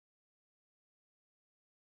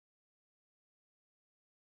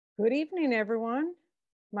Good evening, everyone.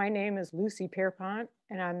 My name is Lucy Pierpont,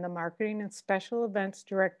 and I'm the Marketing and Special Events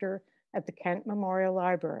Director at the Kent Memorial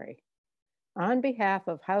Library. On behalf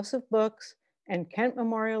of House of Books and Kent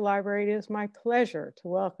Memorial Library, it is my pleasure to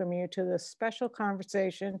welcome you to this special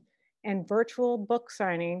conversation and virtual book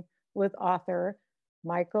signing with author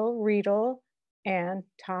Michael Riedel and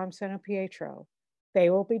Tom Santopietro.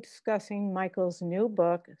 They will be discussing Michael's new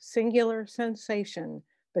book, Singular Sensation: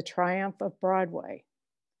 The Triumph of Broadway.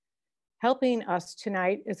 Helping us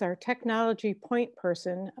tonight is our technology point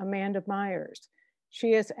person, Amanda Myers.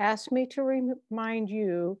 She has asked me to remind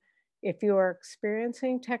you, if you are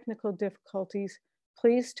experiencing technical difficulties,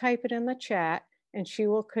 please type it in the chat and she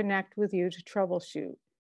will connect with you to troubleshoot.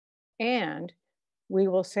 And we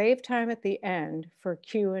will save time at the end for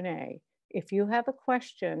Q&A. If you have a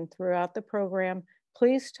question throughout the program,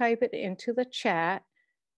 please type it into the chat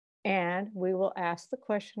and we will ask the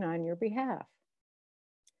question on your behalf.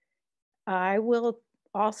 I will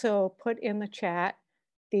also put in the chat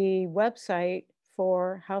the website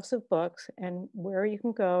for House of Books and where you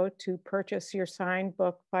can go to purchase your signed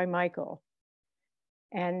book by Michael.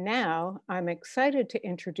 And now I'm excited to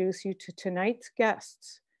introduce you to tonight's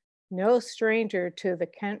guests. No stranger to the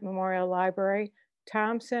Kent Memorial Library,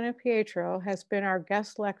 Tom Santopietro has been our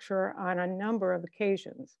guest lecturer on a number of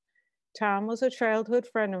occasions. Tom was a childhood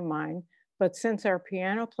friend of mine, but since our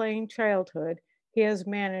piano playing childhood, he has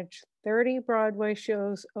managed 30 Broadway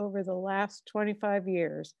shows over the last 25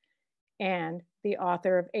 years and the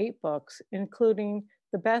author of 8 books, including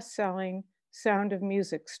the best-selling Sound of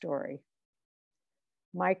Music story.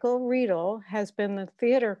 Michael Riedel has been the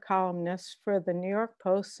theater columnist for the New York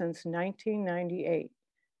Post since 1998.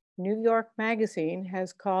 New York Magazine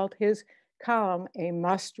has called his column a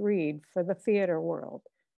must-read for the theater world.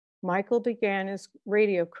 Michael began his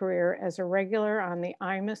radio career as a regular on the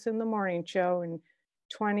Imus in the Morning Show in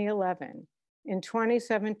 2011. In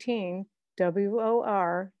 2017,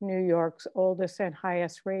 WOR, New York's oldest and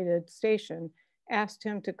highest rated station, asked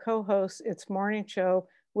him to co-host its morning show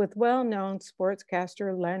with well-known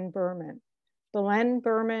sportscaster Len Berman. The Len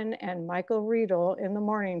Berman and Michael Riedel in the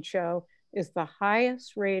Morning Show is the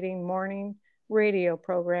highest rating morning radio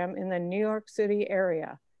program in the New York City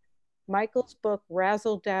area. Michael's book,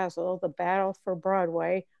 Razzle Dazzle: The Battle for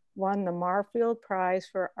Broadway, won the Marfield Prize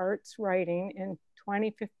for Arts Writing in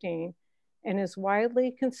 2015 and is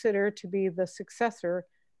widely considered to be the successor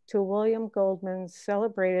to William Goldman's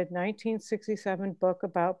celebrated 1967 book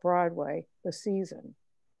about Broadway, The Season.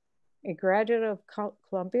 A graduate of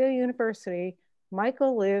Columbia University,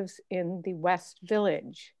 Michael lives in the West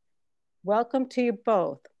Village. Welcome to you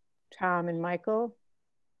both, Tom and Michael.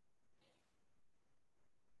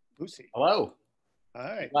 Lucy. Hello.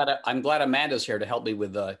 Hi. I'm glad Amanda's here to help me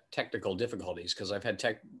with technical difficulties, because I've had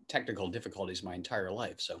technical difficulties my entire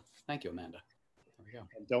life. So thank you, Amanda. There we go.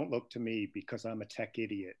 And don't look to me because I'm a tech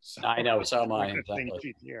idiot. So I know, so am I.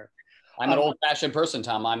 Exactly. Here. I'm an old-fashioned person,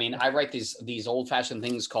 Tom. I mean, I write these old-fashioned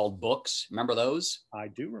things called books. Remember those? I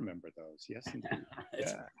do remember those. Yes, indeed.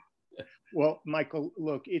 Yeah. Well, Michael,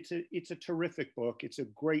 look, it's a terrific book. It's a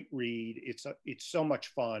great read. It's so much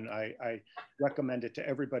fun. I recommend it to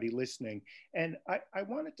everybody listening. And I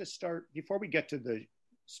wanted to start, before we get to the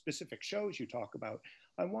specific shows you talk about,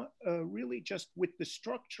 I want really just with the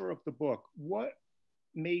structure of the book, what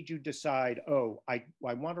made you decide, oh, I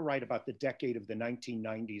want to write about the decade of the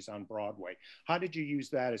 1990s on Broadway? How did you use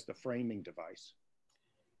that as the framing device?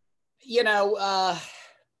 You know,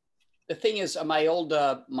 the thing is, my old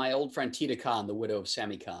friend Tita Khan, the widow of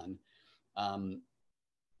Sammy Khan,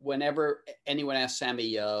 whenever anyone asks Sammy,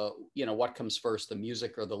 you know, what comes first, the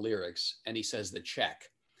music or the lyrics, and he says the check.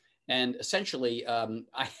 And essentially, I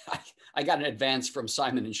got an advance from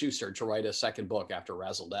Simon & Schuster to write a second book after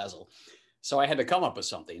Razzle Dazzle. So I had to come up with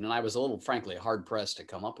something, and I was a little, frankly, hard pressed to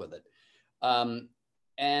come up with it.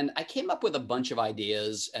 And I came up with a bunch of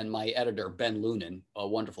ideas, and my editor, Ben Lunan, a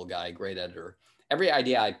wonderful guy, great editor, every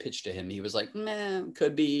idea I pitched to him, he was like, meh,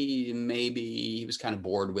 could be, maybe. He was kind of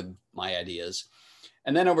bored with my ideas.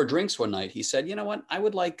 And then over drinks one night, he said, you know what,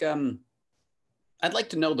 I'd like to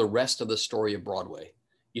know the rest of the story of Broadway.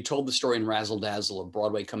 You told the story in Razzle Dazzle of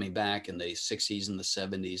Broadway coming back in the 60s and the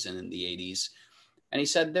 70s and in the 80s. And he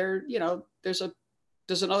said,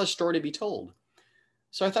 there's another story to be told.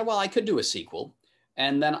 So I thought, well, I could do a sequel.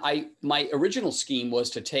 And then my original scheme was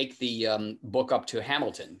to take the book up to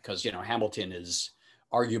Hamilton, because, you know, Hamilton is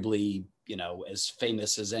arguably, you know, as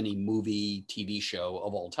famous as any movie, TV show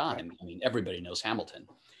of all time. I mean, everybody knows Hamilton.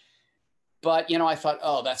 But, you know, I thought,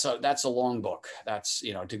 oh, that's a long book. That's,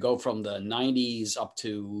 you know, to go from the 90s up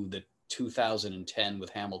to the 2010 with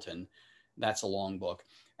Hamilton. That's a long book.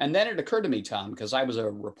 And then it occurred to me, Tom, because I was a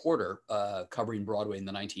reporter covering Broadway in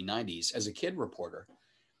the 1990s as a kid reporter.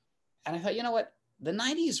 And I thought, you know what? The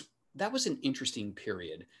 90s, that was an interesting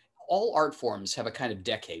period. All art forms have a kind of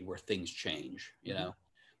decade where things change. You know,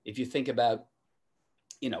 if you think about,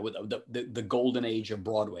 you know, the golden age of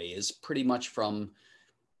Broadway is pretty much from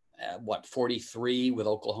 43 with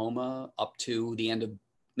Oklahoma up to the end of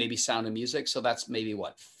maybe Sound of Music. So that's maybe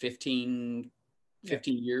what, 15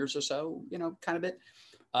 years or so, you know, kind of it.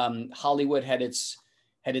 Hollywood had its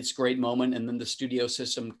great moment, and then the studio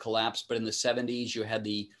system collapsed. But in the 70s, you had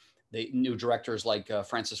the new directors like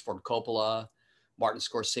Francis Ford Coppola, Martin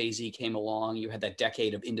Scorsese came along. You had that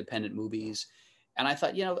decade of independent movies. And I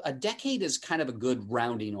thought, you know, a decade is kind of a good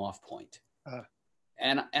rounding off point.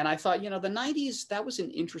 And I thought, you know, the 90s, that was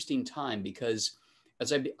an interesting time because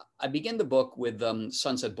as I begin the book with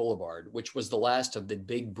Sunset Boulevard, which was the last of the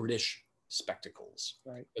big British spectacles.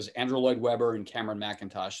 Right. Because Andrew Lloyd Webber and Cameron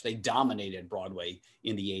Mackintosh, they dominated Broadway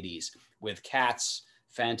in the 80s with Cats,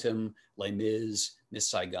 Phantom, Les Mis, Miss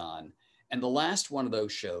Saigon. And the last one of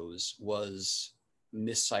those shows was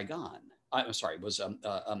Miss Saigon. I'm sorry, was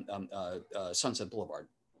Sunset Boulevard.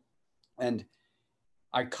 And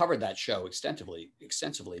I covered that show extensively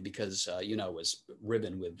because, you know, it was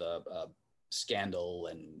ribbon with scandal,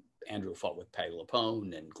 and Andrew fought with Patti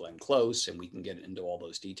LuPone and Glenn Close, and we can get into all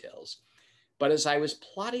those details. But as I was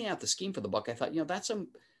plotting out the scheme for the book, I thought, you know,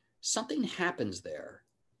 something happens there.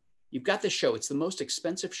 You've got this show. It's the most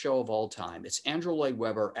expensive show of all time. It's Andrew Lloyd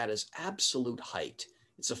Webber at his absolute height.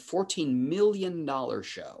 It's a $14 million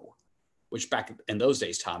show, which back in those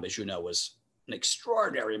days, Tom, as you know, was an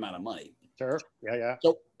extraordinary amount of money. Sure. Yeah.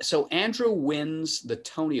 So Andrew wins the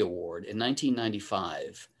Tony Award in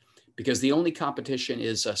 1995 because the only competition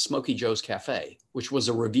is Smokey Joe's Cafe, which was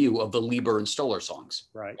a review of the Lieber and Stoller songs.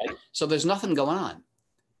 Right? So there's nothing going on.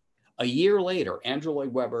 A year later, Andrew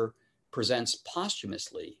Lloyd Webber presents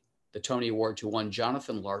posthumously the Tony Award to one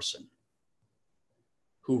Jonathan Larson,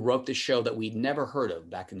 who wrote this show that we'd never heard of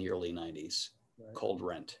back in the early 90s, called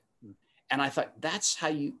Rent. And I thought, that's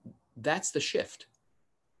the shift.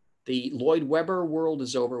 The Lloyd Webber world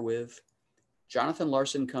is over with. Jonathan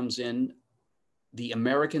Larson comes in. The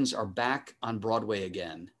Americans are back on Broadway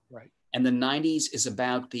again. Right. And the 90s is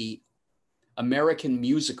about the American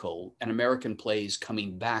musical and American plays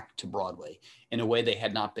coming back to Broadway in a way they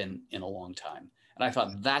had not been in a long time. And I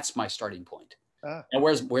thought, that's my starting point. And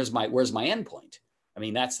where's my end point? I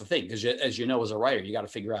mean, that's the thing, because as you know, as a writer, you got to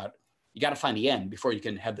figure out, you got to find the end before you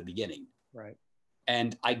can have the beginning. Right.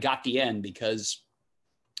 And I got the end because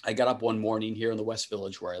I got up one morning here in the West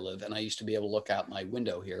Village where I live, and I used to be able to look out my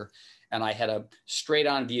window here, and I had a straight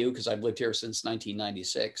on view, because I've lived here since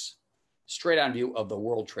 1996, straight on view of the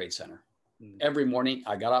World Trade Center. Every morning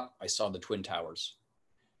I got up, I saw the Twin Towers.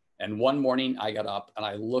 And one morning I got up and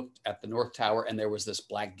I looked at the North Tower, and there was this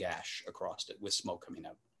black gash across it with smoke coming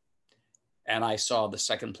out. And I saw the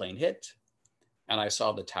second plane hit, and I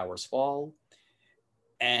saw the towers fall.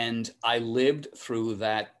 And I lived through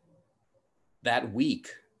that week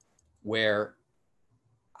where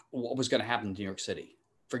what was going to happen in New York City.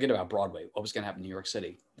 Forget about Broadway. What was going to happen in New York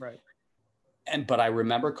City? Right. But I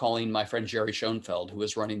remember calling my friend Jerry Schoenfeld, who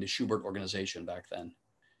was running the Schubert organization back then.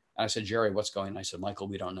 And I said, Jerry, what's going on? I said, Michael,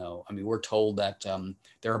 we don't know. I mean, we're told that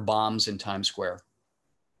there are bombs in Times Square.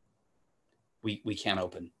 We can't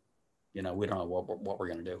open. You know, we don't know what we're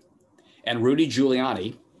going to do. And Rudy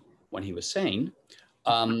Giuliani, when he was sane,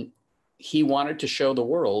 he wanted to show the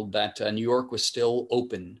world that New York was still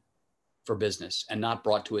open for business and not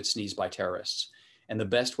brought to its knees by terrorists. And the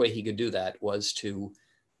best way he could do that was to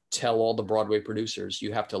tell all the Broadway producers,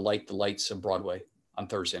 you have to light the lights of Broadway on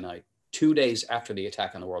Thursday night, 2 days after the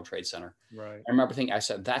attack on the World Trade Center. Right. I remember thinking, I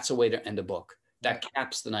said, that's a way to end a book. That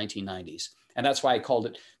caps the 1990s. And that's why I called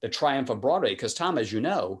it The Triumph of Broadway, because Tom, as you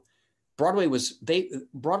know, Broadway was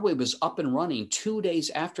up and running 2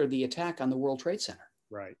 days after the attack on the World Trade Center.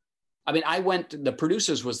 Right. I mean, the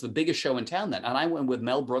Producers was the biggest show in town then. And I went with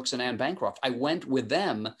Mel Brooks and Anne Bancroft. I went with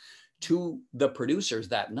them to the Producers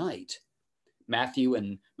that night.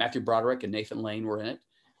 Matthew Broderick and Nathan Lane were in it.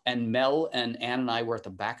 And Mel and Anne and I were at the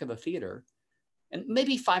back of the theater. And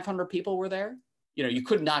maybe 500 people were there. You know, you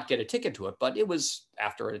could not get a ticket to it, but it was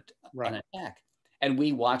after an attack. And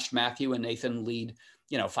we watched Matthew and Nathan lead,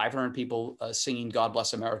 500 people singing God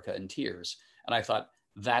Bless America in tears. And I thought,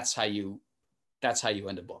 that's how you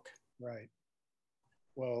end a book. Right.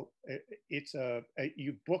 Well,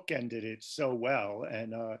 you bookended it so well,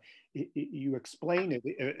 and you explain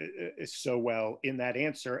it so well in that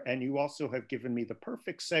answer. And you also have given me the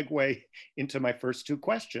perfect segue into my first two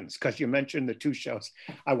questions, because you mentioned the two shows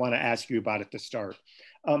I want to ask you about at the start.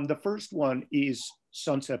 The first one is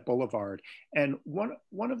Sunset Boulevard. And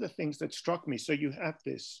one of the things that struck me, so you have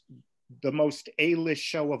this, the most A-list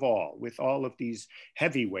show of all, with all of these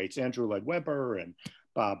heavyweights, Andrew Lloyd Webber and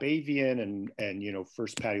Bob Avian and you know,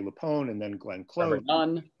 first Patti LuPone and then Glenn Close.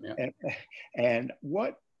 Yeah. And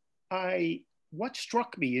what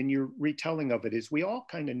struck me in your retelling of it is we all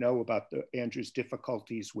kind of know about Andrew's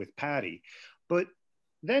difficulties with Patti, but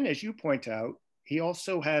then as you point out, he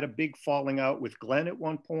also had a big falling out with Glenn at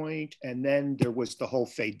one point, and then there was the whole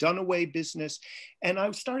Faye Dunaway business. And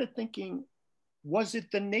I started thinking, was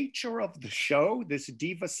it the nature of the show, this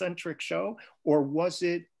diva-centric show, or was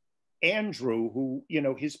it Andrew who, you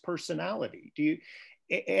know, his personality?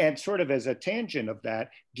 And sort of as a tangent of that,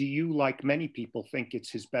 do you, like many people, think it's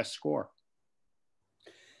his best score?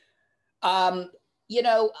 You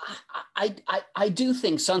know, I do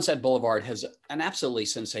think Sunset Boulevard has an absolutely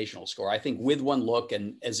sensational score. I think With One Look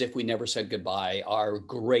and As If We Never Said Goodbye are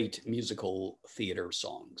great musical theater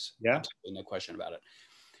songs. Yeah. Absolutely, no question about it.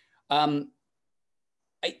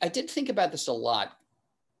 I did think about this a lot,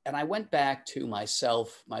 and I went back to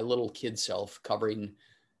myself, my little kid self, covering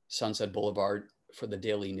Sunset Boulevard for the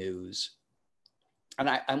Daily News. And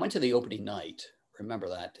I went to the opening night. Remember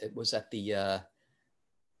that? It was at the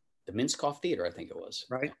Minskoff Theater, I think it was.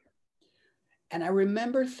 Right. And I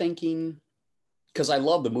remember thinking, because I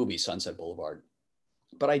love the movie Sunset Boulevard,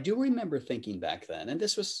 but I do remember thinking back then, and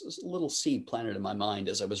this was a little seed planted in my mind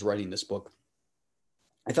as I was writing this book.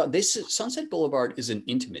 I thought Sunset Boulevard is an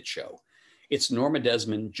intimate show. It's Norma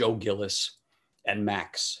Desmond, Joe Gillis, and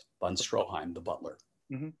Max von Stroheim, the butler.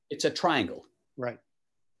 Mm-hmm. It's a triangle. Right.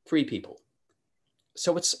 3 people.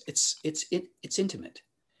 So it's intimate.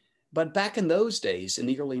 But back in those days, in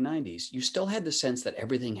the early 90s, you still had the sense that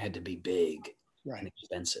everything had to be big and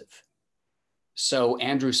expensive. So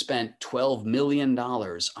Andrew spent $12 million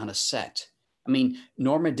on a set. I mean,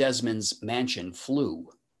 Norma Desmond's mansion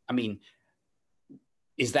flew. I mean,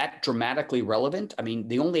 is that dramatically relevant? I mean,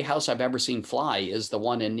 the only house I've ever seen fly is the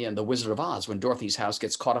one in The Wizard of Oz when Dorothy's house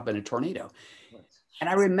gets caught up in a tornado. Right. And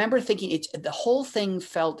I remember thinking the whole thing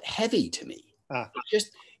felt heavy to me.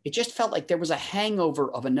 It just felt like there was a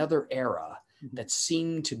hangover of another era that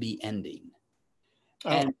seemed to be ending.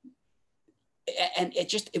 And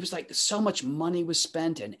it was like so much money was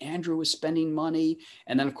spent and Andrew was spending money.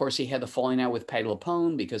 And then of course he had the falling out with Patti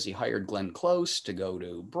LuPone because he hired Glenn Close to go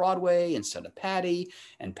to Broadway instead of Patti,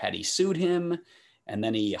 and Patti sued him. And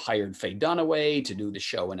then he hired Faye Dunaway to do the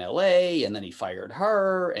show in LA, and then he fired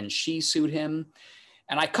her and she sued him.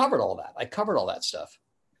 And I covered all that. I covered all that stuff.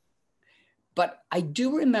 But I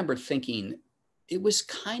do remember thinking it was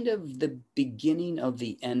kind of the beginning of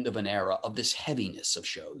the end of an era of this heaviness of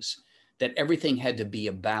shows, that everything had to be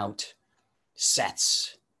about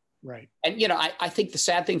sets. Right. And, you know, I think the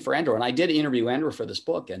sad thing for Andrew, and I did interview Andrew for this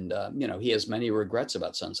book, and, you know, he has many regrets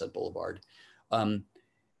about Sunset Boulevard.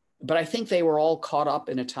 But I think they were all caught up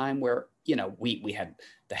in a time where, you know, we had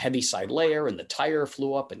the Heaviside Layer and the tire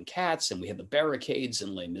flew up in Cats, and we had the barricades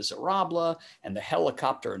in Les Miserables and the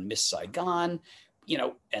helicopter in Miss Saigon, you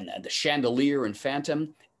know, and the chandelier in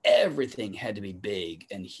Phantom. Everything had to be big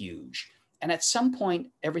and huge. And at some point,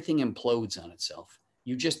 everything implodes on itself.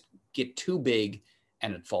 You just get too big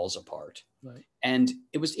and it falls apart. Right. And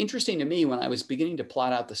it was interesting to me when I was beginning to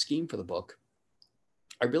plot out the scheme for the book,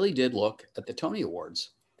 I really did look at the Tony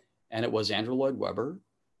Awards. And it was Andrew Lloyd Webber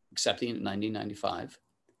accepting it in 1995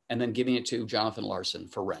 and then giving it to Jonathan Larson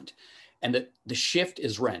for Rent. And the shift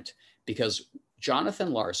is Rent, because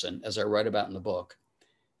Jonathan Larson, as I write about in the book,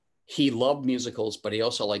 he loved musicals, but he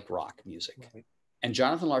also liked rock music. Right. And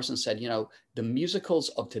Jonathan Larson said, you know, the musicals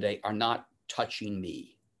of today are not touching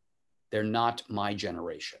me. They're not my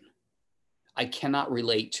generation. I cannot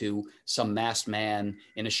relate to some masked man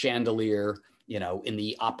in a chandelier, you know, in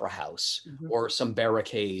the opera house, or some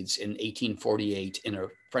barricades in 1848 in a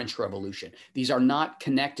French Revolution. These are not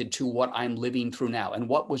connected to what I'm living through now. And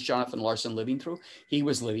what was Jonathan Larson living through? He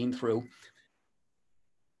was living through,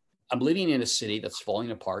 I'm living in a city that's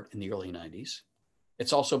falling apart in the early 90s.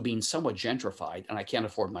 It's also being somewhat gentrified, and I can't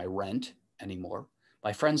afford my rent anymore.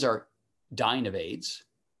 My friends are dying of AIDS,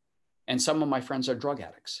 and some of my friends are drug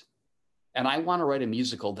addicts. And I want to write a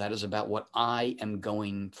musical that is about what I am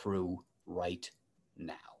going through right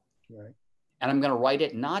now. Right. And I'm going to write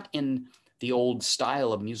it not in the old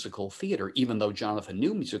style of musical theater, even though Jonathan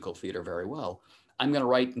knew musical theater very well. I'm going to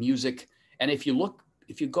write music. And if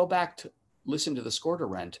you go back to listen to the score to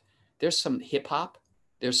Rent, there's some hip hop.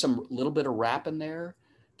 There's some little bit of rap in there.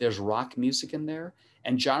 There's rock music in there.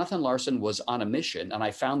 And Jonathan Larson was on a mission, and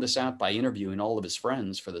I found this out by interviewing all of his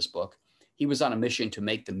friends for this book. He was on a mission to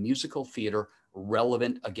make the musical theater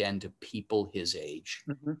relevant again to people his age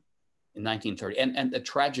in 1930. And the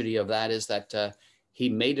tragedy of that is that he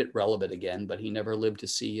made it relevant again, but he never lived to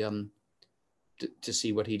see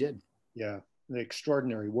what he did. Yeah, the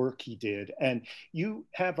extraordinary work he did. And you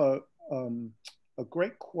have a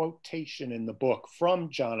great quotation in the book from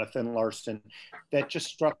Jonathan Larson that just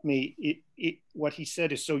struck me. What he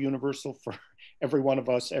said is so universal for every one of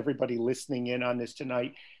us, everybody listening in on this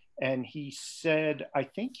tonight. And he said, I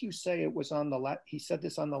think you say it was he said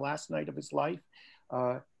this on the last night of his life.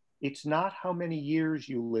 It's not how many years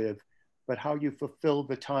you live, but how you fulfill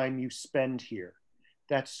the time you spend here.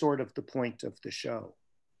 That's sort of the point of the show.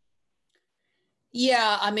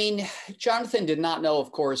 Yeah, I mean, Jonathan did not know,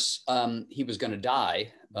 of course, he was going to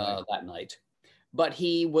die that night, but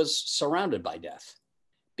he was surrounded by death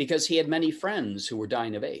because he had many friends who were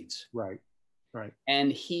dying of AIDS. Right, right.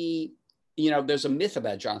 And he, there's a myth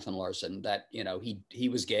about Jonathan Larson that, he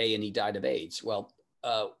was gay and he died of AIDS. Well,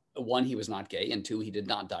 one, he was not gay, and two, he did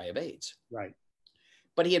not die of AIDS. Right.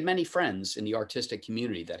 But he had many friends in the artistic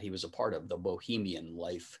community that he was a part of, the bohemian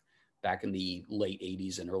life back in the late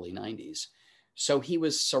 80s and early 90s. So he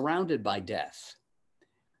was surrounded by death.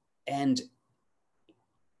 And,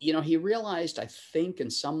 he realized, I think, in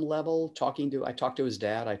some level, I talked to his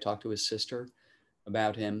dad, I talked to his sister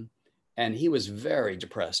about him, and he was very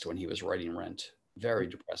depressed when he was writing Rent, very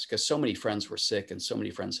depressed, because so many friends were sick and so many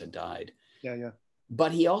friends had died. Yeah, yeah.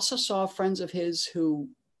 But he also saw friends of his who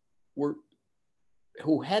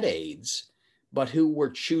had AIDS, but who were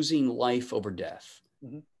choosing life over death,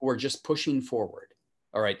 who were just pushing forward.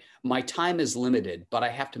 All right, my time is limited, but I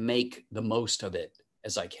have to make the most of it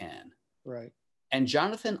as I can. Right. And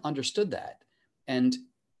Jonathan understood that. And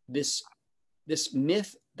this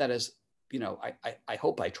myth that is, I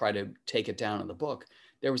hope I try to take it down in the book.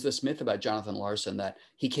 There was this myth about Jonathan Larson that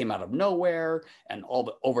he came out of nowhere and all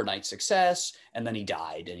the overnight success, and then he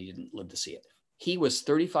died and he didn't live to see it. He was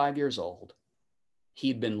 35 years old.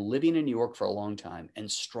 He'd been living in New York for a long time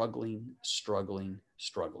and struggling.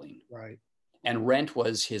 Right. And Rent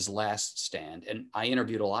was his last stand. And I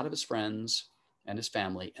interviewed a lot of his friends and his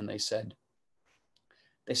family, and they said,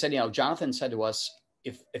 Jonathan said to us,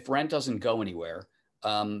 if Rent doesn't go anywhere,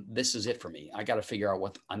 this is it for me. I got to figure out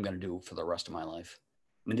what I'm going to do for the rest of my life.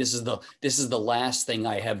 I mean, this is the last thing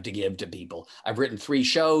I have to give to people. I've written 3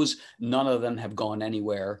 shows. None of them have gone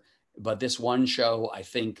anywhere. But this one show, I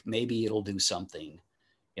think maybe it'll do something,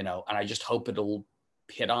 and I just hope it'll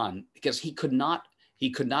hit on, because he could not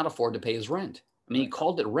afford to pay his rent. I mean, he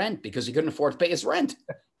called it rent because he couldn't afford to pay his rent.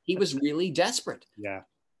 He was really desperate. Yeah.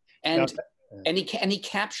 And he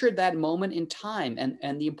captured that moment in time.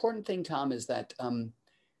 And the important thing, Tom, is that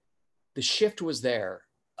the shift was there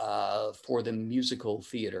for the musical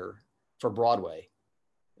theater, for Broadway,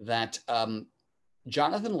 that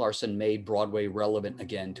Jonathan Larson made Broadway relevant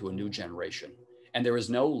again to a new generation. And there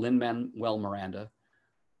is no Lin-Manuel Miranda,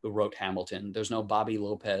 who wrote Hamilton. There's no Bobby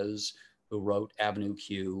Lopez, who wrote Avenue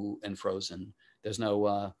Q and Frozen. There's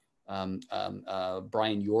no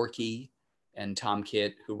Brian Yorkey and Tom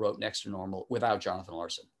Kitt, who wrote Next to Normal, without Jonathan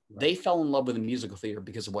Larson. Right. They fell in love with the musical theater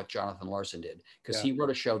because of what Jonathan Larson did, because he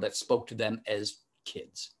wrote a show that spoke to them as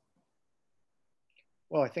kids.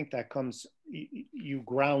 Well, I think that comes, you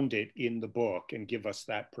ground it in the book and give us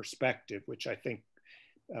that perspective, which I think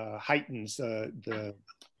heightens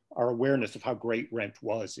our awareness of how great Rent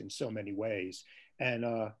was in so many ways. And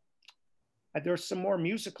there's some more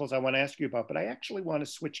musicals I want to ask you about, but I actually want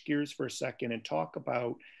to switch gears for a second and talk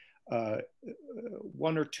about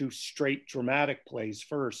 1 or 2 straight dramatic plays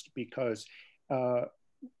first, because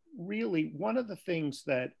really one of the things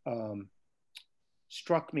that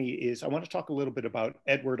struck me is I want to talk a little bit about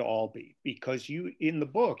Edward Albee, because in the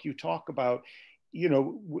book you talk about,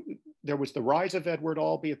 there was the rise of Edward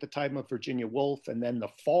Albee at the time of Virginia Woolf, and then the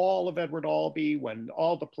fall of Edward Albee when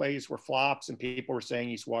all the plays were flops and people were saying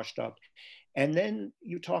he's washed up. And then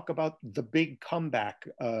you talk about the big comeback,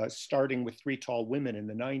 starting with 3 Tall Women in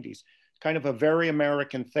the 90s. Kind of a very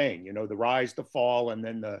American thing, the rise, the fall, and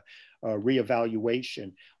then the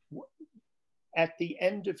reevaluation. At the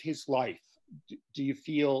end of his life, do you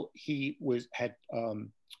feel he was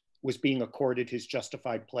being accorded his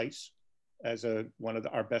justified place as one of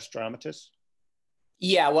our best dramatists?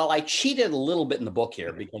 Yeah, well, I cheated a little bit in the book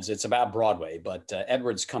here because it's about Broadway, but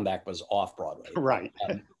Edward's comeback was off Broadway. Right.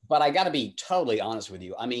 But I got to be totally honest with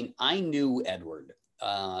you. I mean, I knew Edward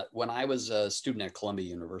when I was a student at Columbia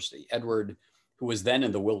University. Edward, who was then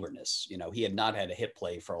in the wilderness, he had not had a hit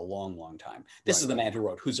play for a long, long time. This is the man who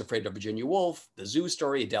wrote Who's Afraid of Virginia Woolf, The Zoo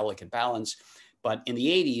Story, A Delicate Balance. But in the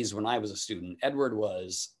 80s, when I was a student, Edward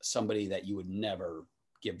was somebody that you would never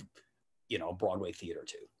give, Broadway theater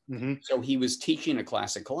to. So he was teaching a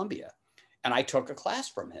class at Columbia, and I took a class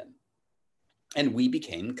from him, and we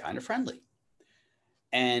became kind of friendly.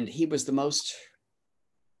 And he was the most,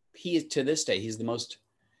 to this day, he's the most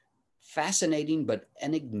fascinating but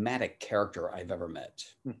enigmatic character I've ever met.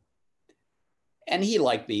 And he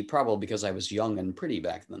liked me probably because I was young and pretty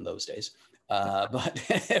back in those days.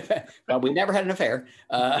 But we never had an affair.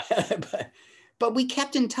 But we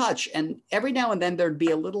kept in touch. And every now and then there'd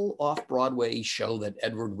be a little off-Broadway show that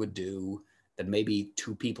Edward would do that maybe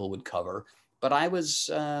 2 people would cover. But I was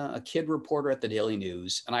a kid reporter at the Daily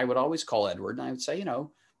News, and I would always call Edward, and I would say, you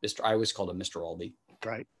know, I always called him Mr. Albee.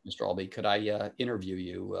 Right. Mr. Albee, could I interview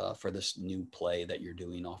you for this new play that you're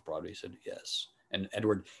doing off-Broadway? He said, yes. And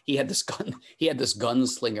Edward, he had this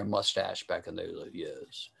gunslinger mustache back in the day. Like,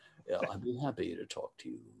 yes, yeah, I'd be happy to talk to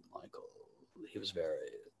you, Michael. He was very.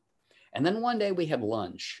 And then one day we had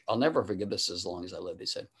lunch. I'll never forget this as long as I live. He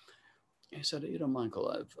said, you know,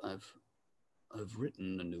 Michael, I've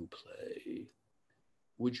written a new play.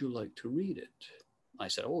 Would you like to read it? I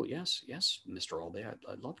said, oh, yes, Mr. Albee,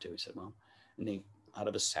 I'd love to. He said, well, and he, out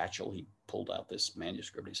of his satchel, he pulled out this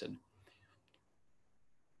manuscript. He said,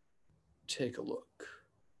 take a look,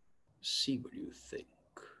 see what you think.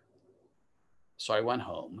 So I went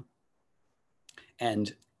home,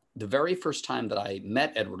 and the very first time that I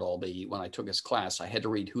met Edward Albee, when I took his class, I had to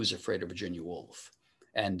read Who's Afraid of Virginia Woolf.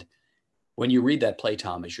 And when you read that play,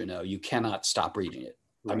 Tom, as you know, you cannot stop reading it.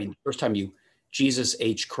 Right. I mean, first time Jesus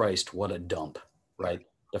H. Christ, what a dump, right?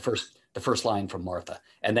 The first line from Martha.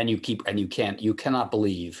 And then you cannot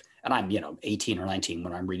believe, and I'm, 18 or 19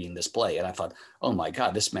 when I'm reading this play. And I thought, oh my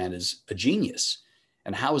God, this man is a genius.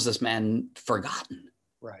 And how is this man forgotten?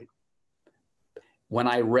 Right. When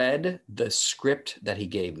I read the script that he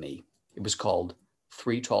gave me, it was called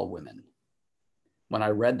 3 Tall Women. When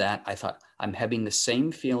I read that, I thought, I'm having the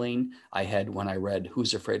same feeling I had when I read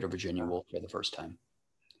Who's Afraid of Virginia Woolf for the first time.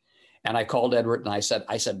 And I called Edward and I said,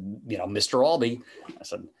 Mr. Albee, I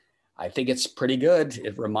said, I think it's pretty good.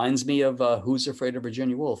 It reminds me of Who's Afraid of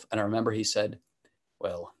Virginia Woolf. And I remember he said,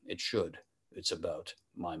 well, it should. It's about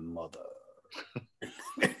my mother.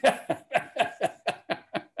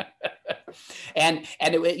 And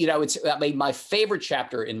it's my favorite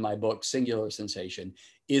chapter in my book, Singular Sensation,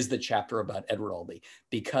 is the chapter about Edward Albee,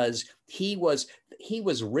 because he was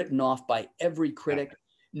written off by every critic.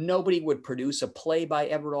 Nobody would produce a play by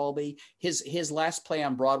Edward Albee. His last play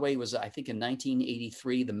on Broadway was, I think, in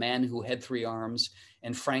 1983, The Man Who Had 3 Arms.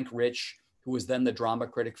 And Frank Rich, who was then the drama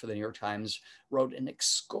critic for the New York Times, wrote an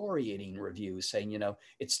excoriating review saying,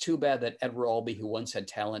 it's too bad that Edward Albee, who once had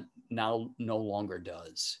talent, now no longer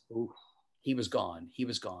does. Ooh. He was gone.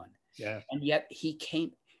 Yeah. And yet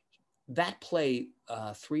that play,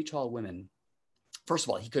 3 Tall Women, first of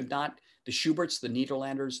all, he could not, the Schuberts, the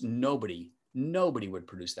Nederlanders, nobody would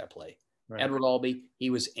produce that play. Right. Edward Albee, he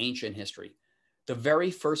was ancient history. The very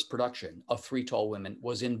first production of 3 Tall Women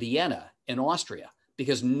was in Vienna, in Austria,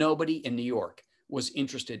 because nobody in New York was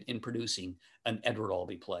interested in producing an Edward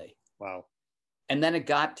Albee play. Wow. And then it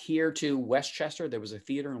got here to Westchester. There was a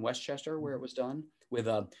theater in Westchester where it was done with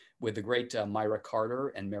the great Myra Carter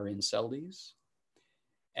and Marion Seldes.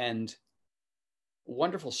 And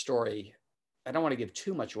wonderful story. I don't want to give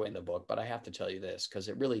too much away in the book, but I have to tell you this because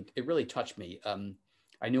it really touched me.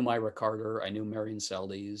 I knew Myra Carter, I knew Marion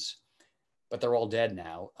Seldes, but they're all dead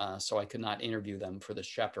now, so I could not interview them for this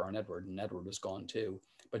chapter on Edward, and Edward was gone too.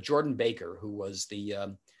 But Jordan Baker, who was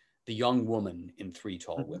the young woman in 3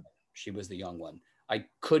 Tall Women, she was the young one. I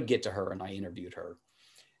could get to her, and I interviewed her,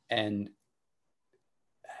 and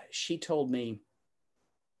she told me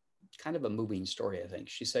kind of a moving story. I think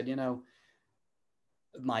she said,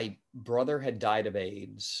 my brother had died of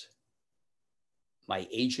AIDS. My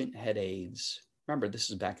agent had AIDS. Remember, this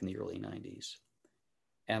is back in the early 90s.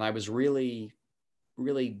 And I was really,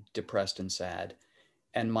 really depressed and sad.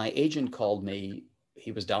 And my agent called me.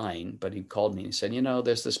 He was dying, but he called me and he said,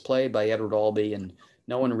 there's this play by Edward Albee, and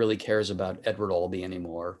no one really cares about Edward Albee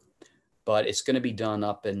anymore. But it's going to be done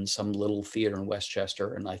up in some little theater in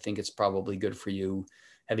Westchester. And I think it's probably good for you,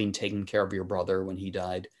 having taken care of your brother when he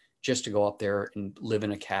died, just to go up there and live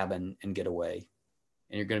in a cabin and get away.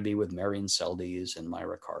 And you're going to be with Marion Seldes and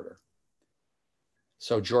Myra Carter.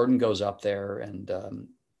 So Jordan goes up there, and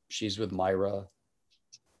she's with Myra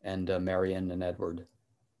and Marion and Edward.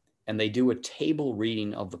 And they do a table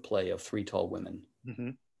reading of the play of 3 Tall Women.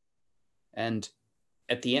 Mm-hmm. And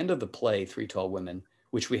at the end of the play, 3 Tall Women,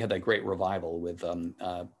 which we had that great revival with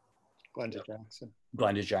Glenda Jackson.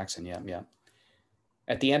 Glenda Jackson, yeah.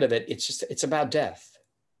 At the end of it, it's about death.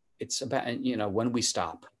 It's about, when we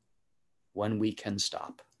stop, when we can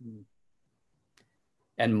stop. Mm.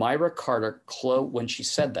 And Myra Carter, when she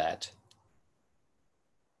said that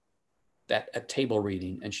at table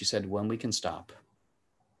reading, and she said, when we can stop,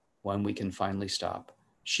 when we can finally stop.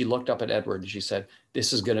 She looked up at Edward and she said,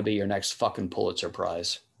 this is going to be your next fucking Pulitzer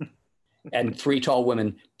Prize. And Three Tall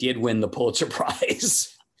Women did win the Pulitzer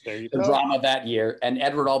Prize, the drama that year. And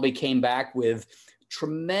Edward Albee came back with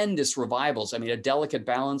tremendous revivals. I mean, A Delicate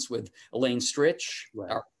Balance with Elaine Stritch,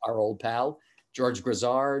 right, our old pal, George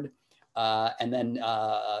Grizzard, and then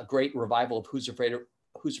a great revival of Who's Afraid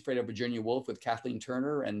of Virginia Woolf with Kathleen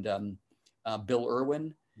Turner and Bill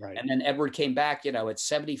Irwin. Right. And then Edward came back, at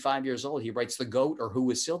 75 years old. He writes The Goat, or Who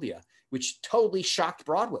Was Sylvia, which totally shocked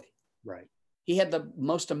Broadway. Right. He had the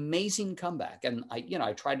most amazing comeback. And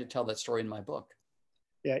I tried to tell that story in my book.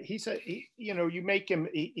 Yeah, you make him,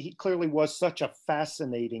 he clearly was such a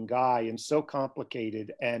fascinating guy and so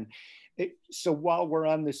complicated. And so while we're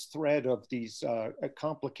on this thread of these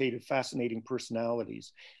complicated, fascinating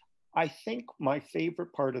personalities, I think my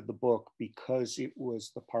favorite part of the book, because it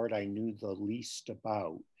was the part I knew the least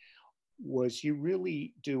about, was you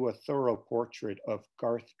really do a thorough portrait of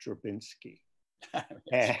Garth Drabinsky.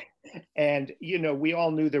 And we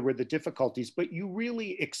all knew there were the difficulties, but you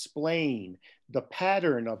really explain the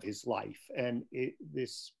pattern of his life. And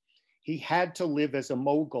he had to live as a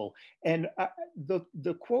mogul. And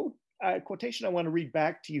the quotation I want to read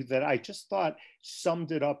back to you that I just thought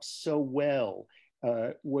summed it up so well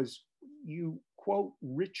was, you quote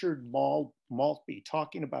Richard Maltby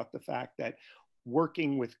talking about the fact that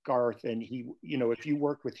working with Garth, and he, if you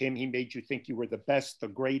worked with him, he made you think you were the best, the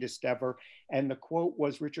greatest ever. And the quote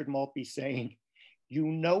was Richard Maltby saying,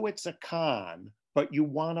 it's a con, but you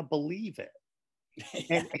want to believe it.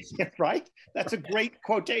 And, right? That's a great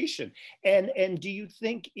quotation. And do you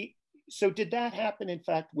think, so did that happen, in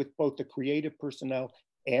fact, with both the creative personnel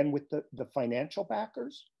and with the financial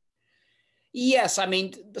backers? Yes, I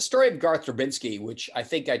mean, the story of Garth Drabinsky, which I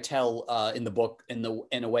think I tell in the book in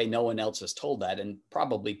a way no one else has told that, and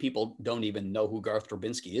probably people don't even know who Garth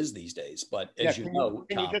Drabinsky is these days. But as you know,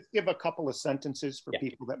 can you just give a couple of sentences for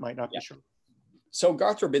people that might not be sure? So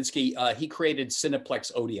Garth Drabinsky, he created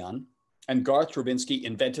Cineplex Odeon, and Garth Drabinsky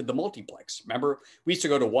invented the multiplex. Remember, we used to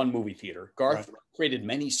go to one movie theater. Garth created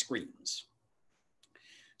many screens.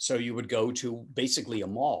 So you would go to basically a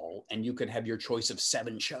mall, and you could have your choice of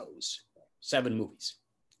 7 shows. 7 movies.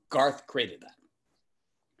 Garth created that.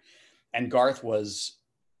 And Garth was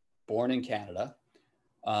born in Canada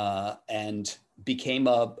and became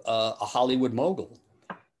a Hollywood mogul.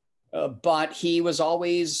 But he was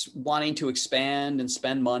always wanting to expand and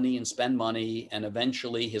spend money. And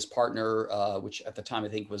eventually his partner, which at the time I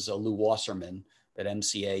think was Lou Wasserman at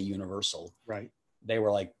MCA Universal. Right. They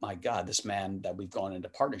were like, my God, this man that we've gone into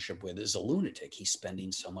partnership with is a lunatic. He's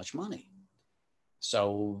spending so much money.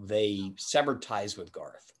 So they severed ties with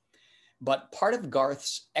Garth. But part of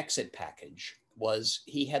Garth's exit package was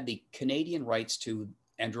he had the Canadian rights to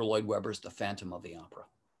Andrew Lloyd Webber's The Phantom of the Opera.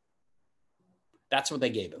 That's what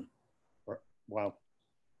they gave him. Wow.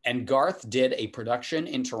 And Garth did a production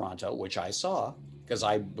in Toronto, which I saw because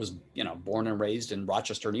I was, born and raised in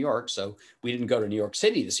Rochester, New York. So we didn't go to New York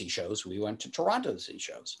City to see shows. We went to Toronto to see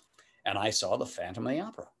shows. And I saw The Phantom of the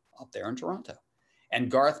Opera up there in Toronto. And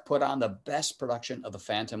Garth put on the best production of The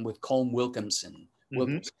Phantom with Colm Wilkinson,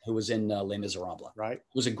 who was in Les Miserables. Right.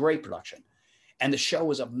 It was a great production. And the show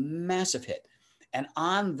was a massive hit. And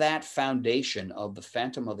on that foundation of The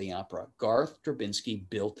Phantom of the Opera, Garth Drabinsky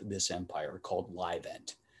built this empire called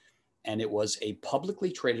Livent. And it was a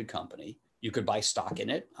publicly traded company. You could buy stock in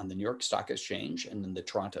it on the New York Stock Exchange and then the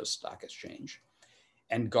Toronto Stock Exchange.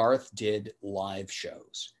 And Garth did live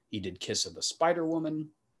shows. He did Kiss of the Spider Woman.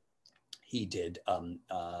 He did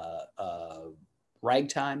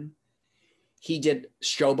Ragtime. He did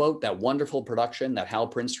Showboat, that wonderful production that Hal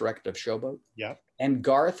Prince directed of Showboat. Yeah. And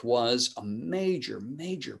Garth was a major,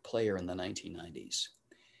 major player in the 1990s.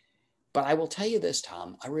 But I will tell you this,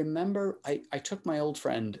 Tom, I remember I took my old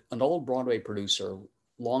friend, an old Broadway producer,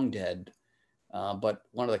 long dead, but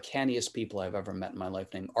one of the canniest people I've ever met in my life,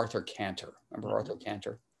 named Arthur Cantor. Remember Arthur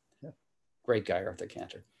Cantor? Yeah. Great guy, Arthur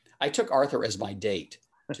Cantor. I took Arthur as my date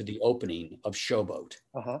to the opening of Showboat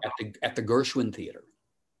at the Gershwin Theater.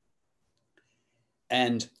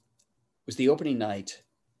 And it was the opening night.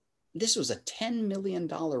 This was a $10 million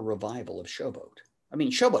revival of Showboat. I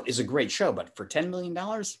mean, Showboat is a great show, but for $10 million,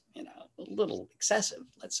 a little excessive,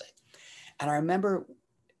 let's say. And I remember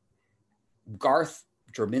Garth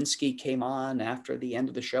Drabinsky came on after the end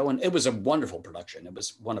of the show, and it was a wonderful production. It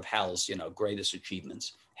was one of Hal's, greatest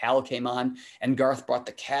achievements. Hal came on, and Garth brought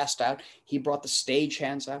the cast out. He brought the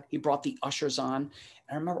stagehands out. He brought the ushers on. And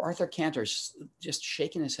I remember Arthur Cantor just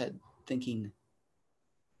shaking his head, thinking,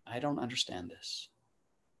 I don't understand this.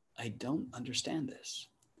 I don't understand this.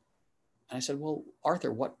 And I said, well,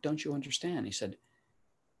 Arthur, what don't you understand? He said,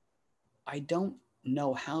 I don't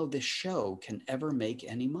know how this show can ever make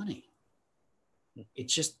any money.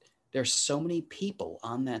 It's just, there's so many people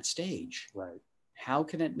on that stage. Right. How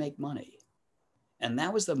can it make money? And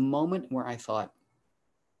that was the moment where I thought,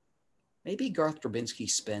 maybe Garth Drabinsky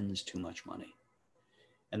spends too much money.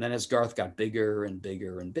 And then as Garth got bigger and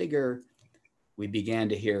bigger and bigger, we began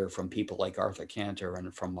to hear from people like Arthur Cantor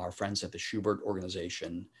and from our friends at the Schubert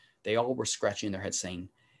organization. They all were scratching their heads saying,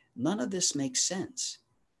 none of this makes sense.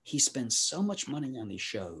 He spends so much money on these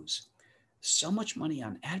shows, so much money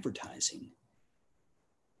on advertising.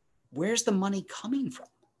 Where's the money coming from?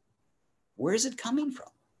 Where is it coming from?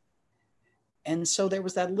 And so there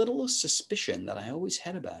was that little suspicion that I always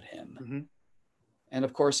had about him. Mm-hmm. And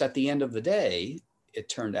of course, at the end of the day, it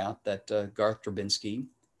turned out that Garth Drabinsky,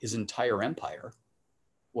 his entire empire,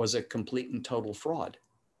 was a complete and total fraud.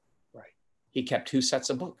 Right. He kept two sets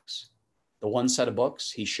of books. The one set of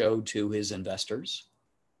books he showed to his investors,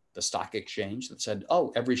 the stock exchange, that said,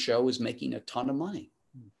 oh, every show is making a ton of money.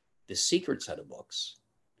 The secret set of books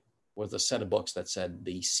was the set of books that said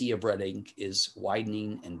the sea of red ink is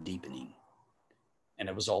widening and deepening. And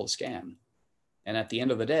it was all a scam. And at the end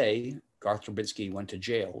of the day, Garth Drabinsky went to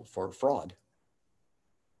jail for fraud.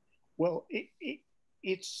 Well,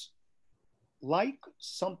 it's like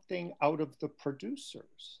something out of The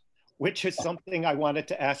Producers, which is something I wanted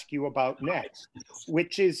to ask you about next,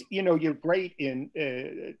 which is, you know, you're great in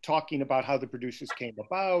talking about how The Producers came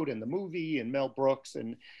about and the movie and Mel Brooks.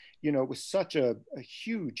 And, you know, it was such a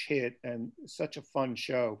huge hit and such a fun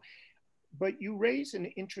show. But you raise an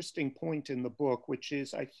interesting point in the book, which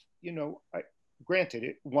is, granted,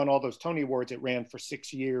 it won all those Tony Awards, it ran for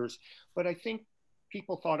 6 years, but I think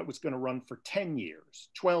people thought it was going to run for 10 years,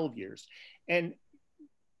 12 years. And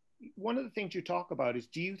one of the things you talk about is,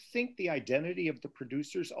 do you think the identity of The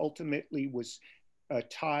Producers ultimately was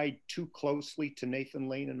tied too closely to Nathan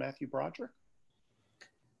Lane and Matthew Broderick?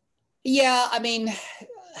 Yeah, I mean,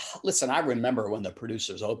 listen, I remember when The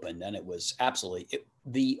Producers opened, and it was absolutely,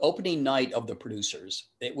 the opening night of The Producers,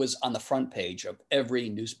 it was on the front page of every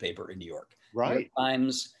newspaper in New York. Right. New York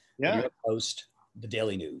Times, yeah. The New York Post, the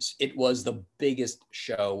Daily News. It was the biggest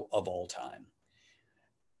show of all time.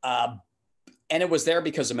 And it was there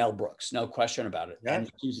because of Mel Brooks, no question about it. Yeah.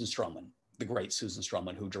 And Susan Stroman, the great Susan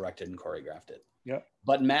Stroman, who directed and choreographed it. Yeah.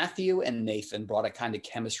 But Matthew and Nathan brought a kind of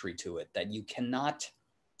chemistry to it that you can't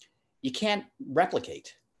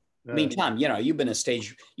replicate. I mean, Tom, you know, you've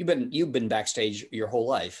been backstage your whole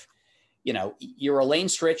life. You know, you're Elaine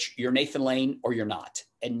Stritch, you're Nathan Lane, or you're not.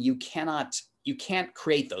 And you can't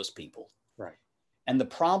create those people. Right. And the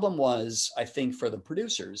problem was, I think, for The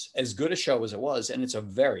Producers, as good a show as it was, and it's a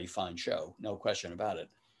very fine show, no question about it,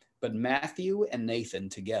 but Matthew and Nathan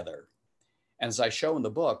together, and as I show in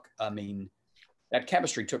the book, I mean, that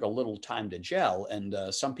chemistry took a little time to gel, and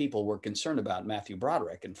some people were concerned about Matthew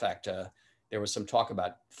Broderick. In fact, there was some talk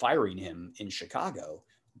about firing him in Chicago,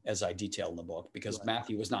 as I detail in the book, because right.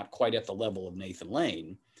 Matthew was not quite at the level of Nathan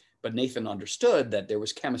Lane, but Nathan understood that there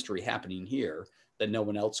was chemistry happening here that no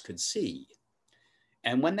one else could see.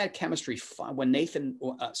 And when that chemistry, when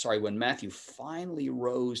Matthew finally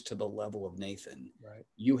rose to the level of Nathan, right.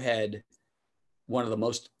 you had one of the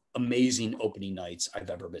most amazing opening nights I've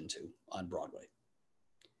ever been to on Broadway.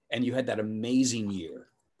 And you had that amazing year,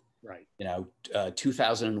 right? You know,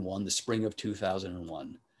 2001, the spring of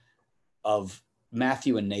 2001, of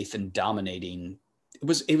Matthew and Nathan dominating.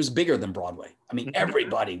 It was bigger than Broadway. I mean,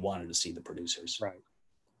 everybody wanted to see The Producers. Right.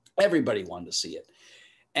 Everybody wanted to see it.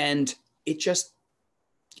 And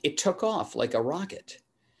it took off like a rocket.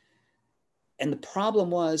 And the problem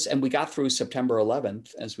was, and we got through September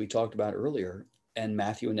 11th, as we talked about earlier, and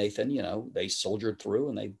Matthew and Nathan, you know, they soldiered through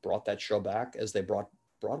and they brought that show back as they brought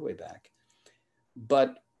Broadway back.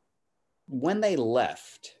 But when they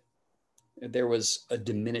left, there was a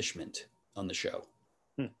diminishment on the show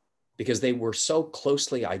because they were so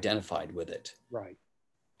closely identified with it. Right.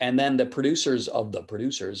 And then the producers of The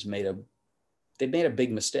Producers made a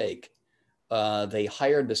big mistake. They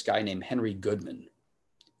hired this guy named Henry Goodman,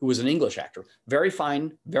 who was an English actor, very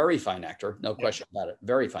fine actor, no question about it,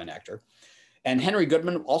 very fine actor. And Henry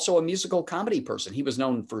Goodman, also a musical comedy person. He was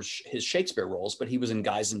known for his Shakespeare roles, but he was in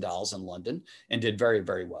Guys and Dolls in London and did very,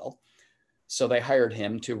 very well. So they hired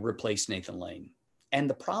him to replace Nathan Lane. And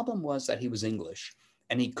the problem was that he was English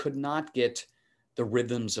and he could not get the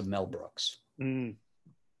rhythms of Mel Brooks. Mm.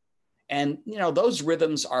 And, you know, those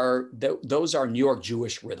rhythms those are New York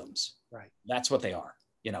Jewish rhythms. Right. That's what they are.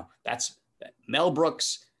 You know, that's Mel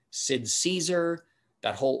Brooks, Sid Caesar,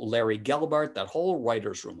 that whole Larry Gelbart, that whole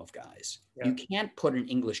writer's room of guys. Yeah. You can't put an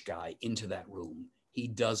English guy into that room. He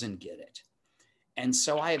doesn't get it. And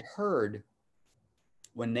so I had heard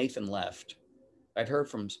when Nathan left, I'd heard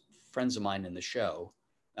from friends of mine in the show,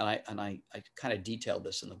 and I kind of detailed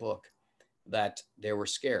this in the book, that they were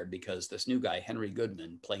scared because this new guy, Henry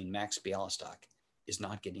Goodman, playing Max Bialystock, is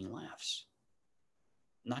not getting laughs.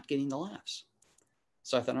 Not getting the laughs.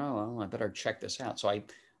 So I thought, oh, well, I better check this out.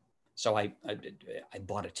 So I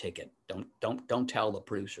bought a ticket. Don't tell the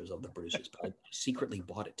producers of the producers, but I secretly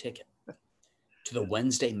bought a ticket to the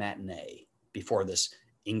Wednesday matinee before this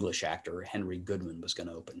English actor Henry Goodman was going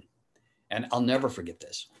to open. And I'll never forget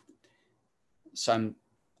this. So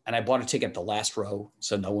I bought a ticket the last row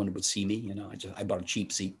so no one would see me. You know, I bought a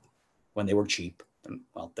cheap seat when they were cheap. And,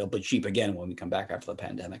 well, they'll be cheap again when we come back after the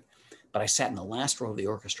pandemic. But I sat in the last row of the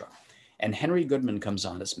orchestra, and Henry Goodman comes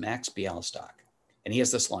on as Max Bialystock. And he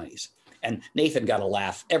has this line, and Nathan got a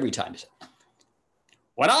laugh every time. He said,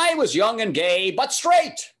 "When I was young and gay, but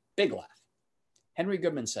straight," big laugh. Henry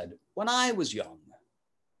Goodman said, "When I was young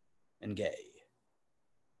and gay,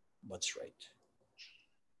 but straight."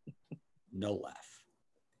 No laugh.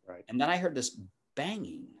 Right. And then I heard this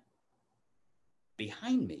banging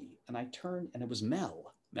behind me, and I turned, and it was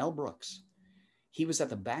Mel Brooks. He was at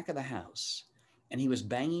the back of the house, and he was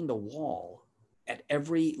banging the wall at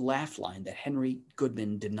every laugh line that Henry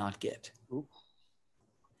Goodman did not get. Ooh.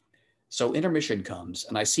 So intermission comes,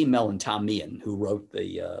 and I see Mel and Tom Meehan, who wrote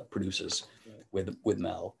the producers with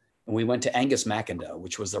Mel, and we went to Angus McIndoe,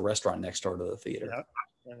 which was the restaurant next door to the theater. Yeah.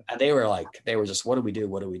 Yeah. And they were just, what do we do?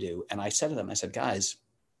 What do we do? And I said to them, I said, guys,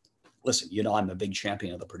 listen, you know, I'm a big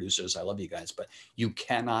champion of the producers. I love you guys, but you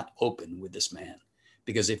cannot open with this man,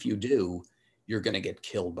 because if you do, you're going to get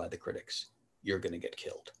killed by the critics. You're going to get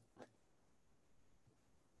killed.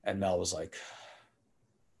 And Mel was like,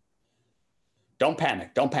 don't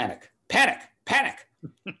panic, panic.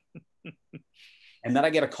 And then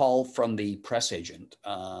I get a call from the press agent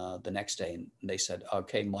the next day, and they said,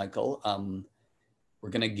 okay, Michael, we're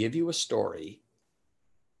going to give you a story.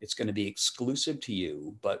 It's going to be exclusive to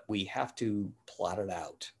you, but we have to plot it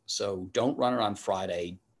out. So don't run it on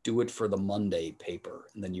Friday. Do it for the Monday paper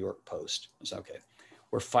in the New York Post. I said, okay,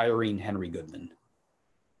 we're firing Henry Goodman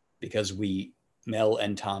because Mel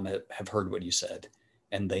and Tom have heard what you said,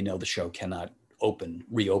 and they know the show cannot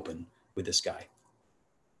reopen with this guy.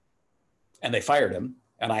 And they fired him.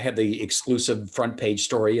 And I had the exclusive front page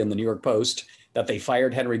story in the New York Post that they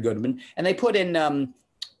fired Henry Goodman, and they put in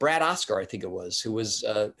Brad Oscar, I think it was, who was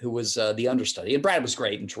the understudy. And Brad was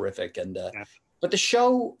great and terrific. And but the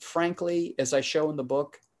show, frankly, as I show in the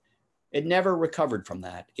book, it never recovered from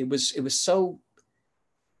that. It was so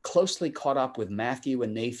closely caught up with Matthew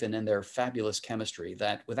and Nathan and their fabulous chemistry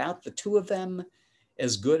that without the two of them,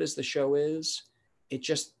 as good as the show is,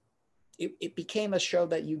 it became a show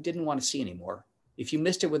that you didn't want to see anymore. If you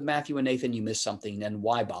missed it with Matthew and Nathan, you missed something, and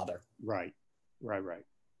why bother? Right.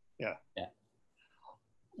 Yeah. Yeah.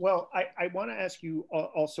 Well, I want to ask you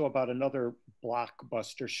also about another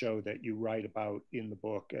blockbuster show that you write about in the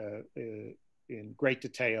book in great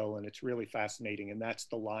detail, and it's really fascinating, and that's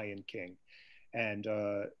The Lion King. And,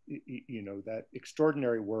 you know, that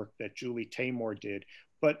extraordinary work that Julie Taymor did.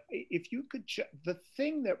 But if you could, the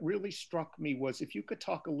thing that really struck me was if you could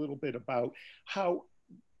talk a little bit about how,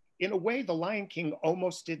 in a way, The Lion King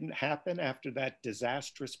almost didn't happen after that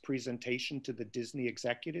disastrous presentation to the Disney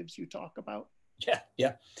executives you talk about.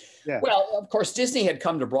 Yeah. Well, of course, Disney had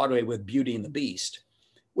come to Broadway with Beauty and the Beast,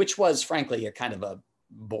 which was, frankly, a kind of a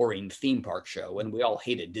boring theme park show. And we all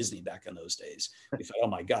hated Disney back in those days. We thought, oh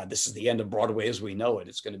my God, this is the end of Broadway as we know it.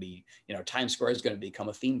 It's going to be, you know, Times Square is going to become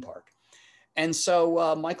a theme park. And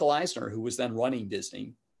so Michael Eisner, who was then running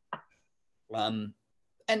Disney, and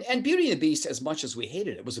Beauty and the Beast, as much as we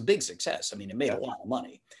hated it, was a big success. I mean, it made a lot of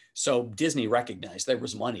money. So Disney recognized there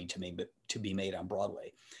was money to be made on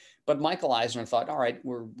Broadway. But Michael Eisner thought, all right,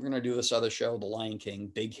 we're going to do this other show, The Lion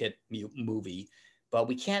King, big hit movie, but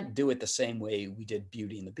we can't do it the same way we did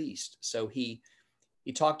Beauty and the Beast. So he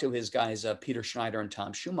talked to his guys, Peter Schneider and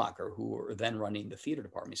Tom Schumacher, who were then running the theater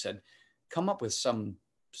department. He said, come up with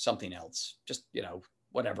something else, just, you know,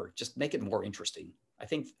 whatever, just make it more interesting. I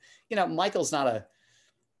think, you know, Michael's not a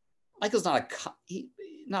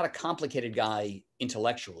complicated guy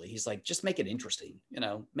intellectually. He's like, just make it interesting, you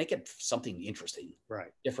know, make it something interesting,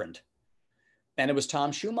 right, different. And it was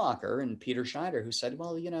Tom Schumacher and Peter Schneider who said,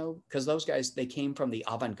 well, you know, because those guys, they came from the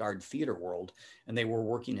avant-garde theater world and they were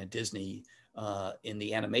working at Disney in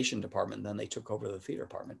the animation department. And then they took over the theater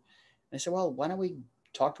department. And I said, well, why don't we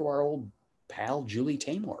talk to our old pal, Julie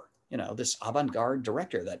Taymor, you know, this avant-garde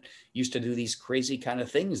director that used to do these crazy kind of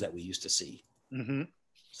things that we used to see. Mm-hmm.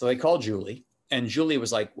 So they called Julie, and Julie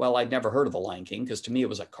was like, well, I'd never heard of The Lion King, because to me it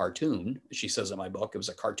was a cartoon. She says in my book, it was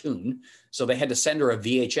a cartoon. So they had to send her a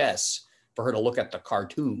VHS for her to look at the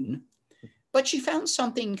cartoon. But she found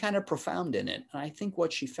something kind of profound in it. And I think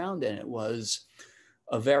what she found in it was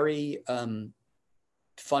a very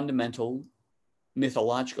fundamental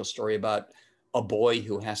mythological story about a boy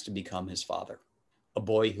who has to become his father, a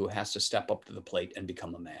boy who has to step up to the plate and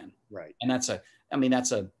become a man. Right. And that's a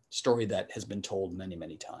story that has been told many,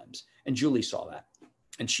 many times. And Julie saw that,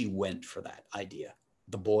 and she went for that idea,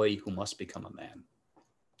 the boy who must become a man.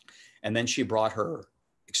 And then she brought her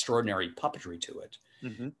extraordinary puppetry to it.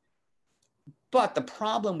 Mm-hmm. But the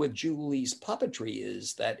problem with Julie's puppetry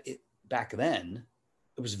is that back then,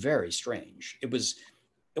 it was very strange. It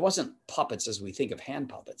wasn't puppets as we think of hand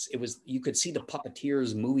puppets. You could see the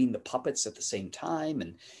puppeteers moving the puppets at the same time.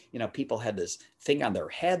 And, people had this thing on their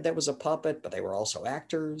head that was a puppet, but they were also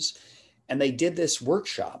actors. And they did this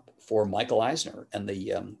workshop for Michael Eisner and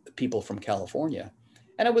the people from California.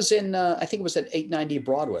 And it was I think it was at 890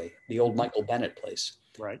 Broadway, the old Michael Bennett place.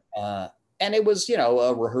 Right. And it was,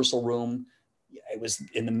 a rehearsal room. It was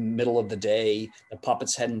in the middle of the day. The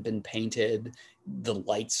puppets hadn't been painted. The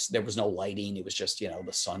lights, there was no lighting. It was just,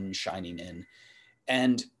 the sun shining in.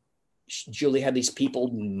 And Julie had these people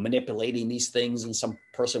manipulating these things, and some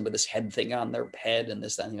person with this head thing on their head and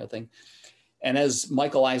this, that, thing. And as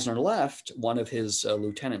Michael Eisner left, one of his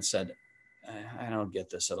lieutenants said, I don't get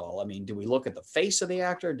this at all. I mean, do we look at the face of the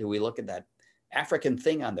actor? Do we look at that African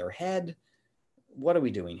thing on their head? What are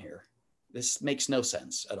we doing here? This makes no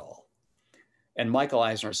sense at all. And Michael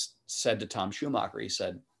Eisner said to Tom Schumacher, he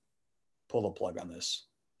said, pull the plug on this.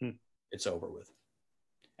 It's over with.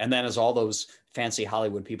 And then as all those fancy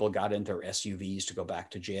Hollywood people got into their SUVs to go back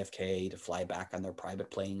to JFK, to fly back on their private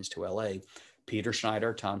planes to LA, Peter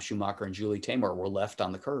Schneider, Tom Schumacher, and Julie Taymor were left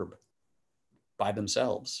on the curb by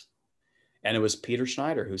themselves. And it was Peter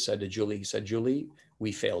Schneider who said to Julie, he said, Julie,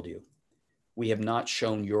 we failed you. We have not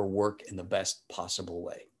shown your work in the best possible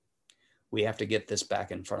way. We have to get this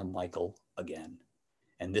back in front of Michael again.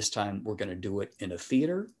 And this time we're going to do it in a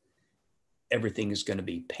theater. Everything is going to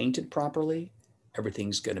be painted properly.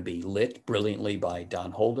 Everything's going to be lit brilliantly by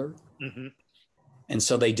Don Holder. Mm-hmm. And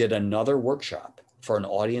so they did another workshop for an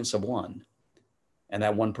audience of one. And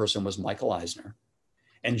that one person was Michael Eisner.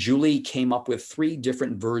 And Julie came up with 3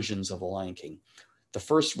 different versions of The Lion King. The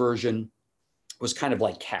first version was kind of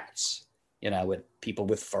like Cats, with people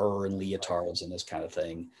with fur and leotards and this kind of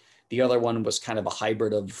thing. The other one was kind of a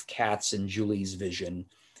hybrid of Cats and Julie's vision.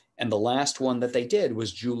 And the last one that they did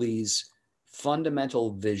was Julie's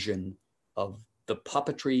fundamental vision of the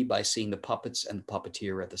puppetry by seeing the puppets and the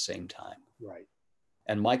puppeteer at the same time. Right.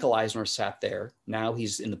 And Michael Eisner sat there. Now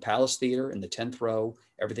he's in the Palace Theater in the 10th row.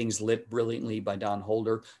 Everything's lit brilliantly by Don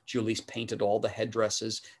Holder. Julie's painted all the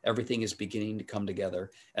headdresses. Everything is beginning to come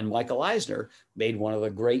together. And Michael Eisner made one of the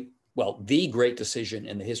great decision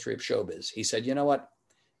in the history of showbiz. He said, you know what?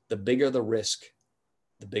 The bigger the risk,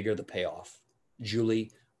 the bigger the payoff.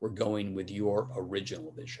 Julie, we're going with your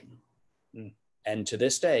original vision. Mm. And to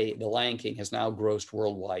this day, The Lion King has now grossed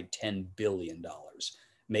worldwide $10 billion,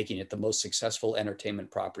 making it the most successful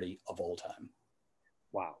entertainment property of all time.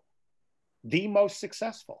 Wow. The most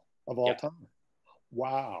successful of all time.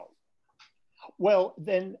 Wow. Well,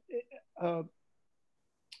 then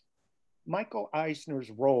Michael Eisner's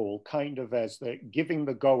role kind of as the giving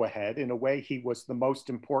the go-ahead, in a way, he was the most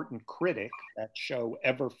important critic that show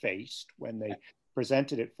ever faced when they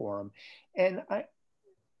presented it for him. And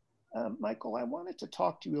Michael, I wanted to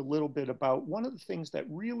talk to you a little bit about one of the things that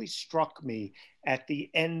really struck me at the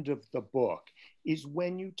end of the book is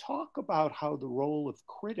when you talk about how the role of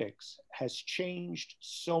critics has changed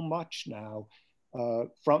so much now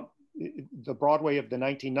from the Broadway of the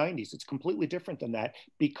 1990s. It's completely different than that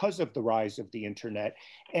because of the rise of the internet.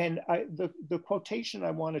 And the quotation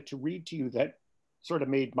I wanted to read to you that sort of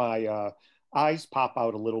made my eyes pop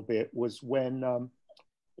out a little bit was when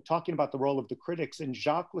talking about the role of the critics, and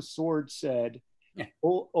Jacques Lassorde said,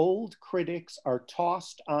 old critics are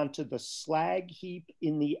tossed onto the slag heap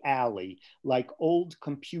in the alley like old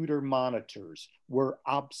computer monitors were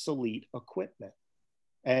obsolete equipment.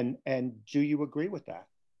 And do you agree with that?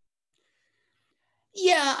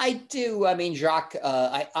 Yeah, I do. I mean, Jacques,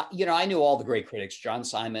 I knew all the great critics, John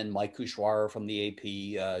Simon, Mike Couchoir from the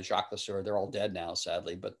AP, Jacques Lassorde. They're all dead now,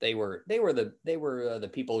 sadly, but they were the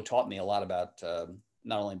people who taught me a lot about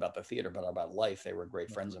not only about the theater, but about life. They were great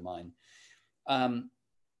friends of mine.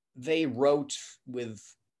 They wrote with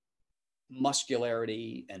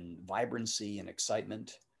muscularity and vibrancy and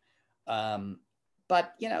excitement.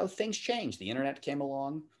 But, things changed. The internet came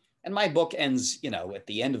along. And my book ends, at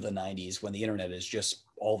the end of the 90s when the internet is just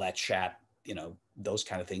all that chat, those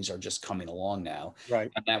kind of things are just coming along now.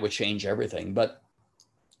 Right. And that would change everything. But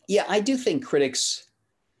yeah, I think critics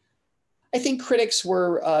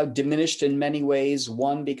were diminished in many ways.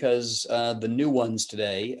 One, because the new ones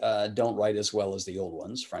today don't write as well as the old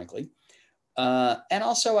ones, frankly. And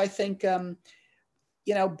also, I think,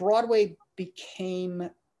 Broadway became,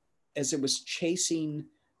 as it was chasing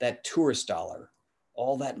that tourist dollar,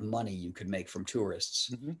 all that money you could make from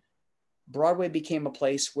tourists. Mm-hmm. Broadway became a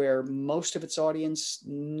place where most of its audience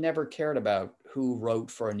never cared about who wrote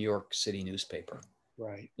for a New York City newspaper.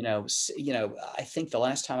 Right. I think the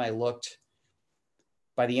last time I looked,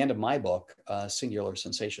 by the end of my book, Singular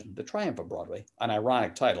Sensation, The Triumph of Broadway, an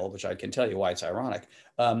ironic title, which I can tell you why it's ironic.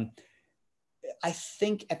 I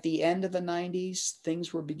think at the end of the 90s,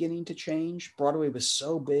 things were beginning to change. Broadway was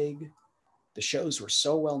so big. The shows were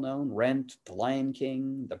so well known, Rent, The Lion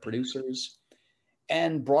King, The Producers.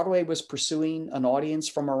 And Broadway was pursuing an audience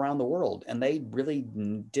from around the world. And they really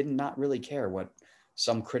did not really care what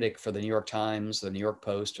some critic for the New York Times, the New York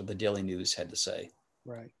Post, or the Daily News had to say.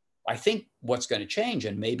 Right. I think what's going to change,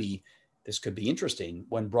 and maybe this could be interesting,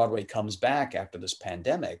 when Broadway comes back after this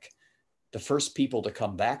pandemic, the first people to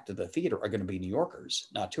come back to the theater are going to be New Yorkers,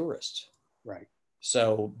 not tourists. Right.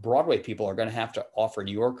 So Broadway people are going to have to offer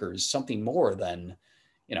New Yorkers something more than,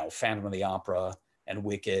 Phantom of the Opera and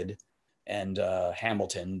Wicked and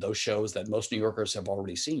Hamilton, those shows that most New Yorkers have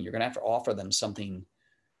already seen. You're going to have to offer them something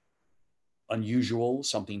unusual,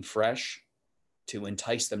 something fresh to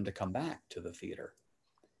entice them to come back to the theater.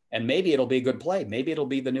 And maybe it'll be a good play. Maybe it'll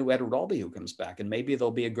be the new Edward Albee who comes back. And maybe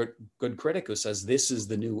there'll be a good critic who says, this is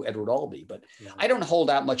the new Edward Albee. But yeah. I don't hold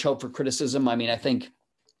out much hope for criticism. I mean, I think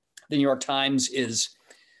the New York Times is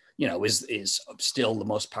still the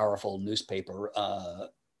most powerful newspaper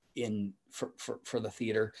for the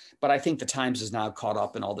theater. But I think the Times is now caught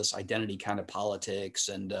up in all this identity kind of politics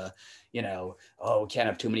and, we can't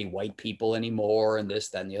have too many white people anymore and this,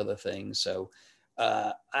 that, and the other thing. So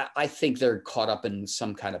I think they're caught up in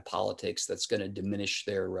some kind of politics that's going to diminish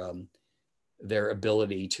their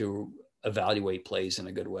ability to evaluate plays in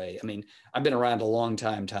a good way. I mean, I've been around a long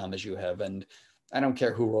time, Tom, as you have, and I don't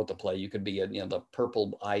care who wrote the play. You could be the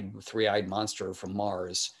purple-eyed, three-eyed monster from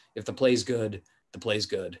Mars. If the play's good, the play's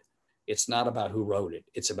good. It's not about who wrote it.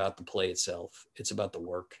 It's about the play itself. It's about the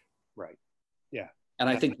work. Right. Yeah. And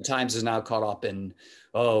I think the Times is now caught up in,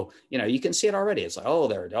 you can see it already. It's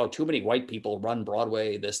like, too many white people run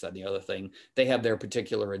Broadway, this, that, and the other thing. They have their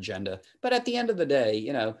particular agenda. But at the end of the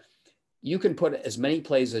day, you can put as many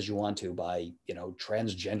plays as you want to by,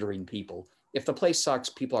 transgendering people. If the play sucks,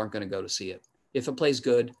 people aren't going to go to see it. If the play's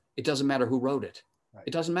good, it doesn't matter who wrote it. Right.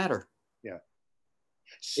 It doesn't matter. Yeah.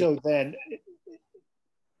 So then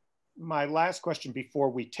my last question before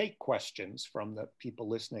we take questions from the people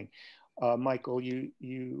listening, Michael,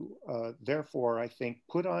 you therefore, I think,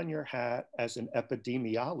 put on your hat as an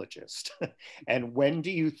epidemiologist. And when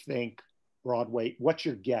do you think Broadway, what's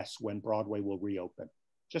your guess when Broadway will reopen?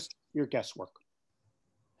 Just your guesswork.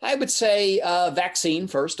 I would say vaccine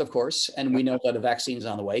first, of course. And we know that a vaccine is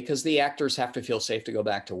on the way because the actors have to feel safe to go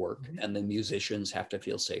back to work. Mm-hmm. And the musicians have to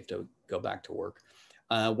feel safe to go back to work.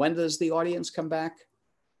 When does the audience come back?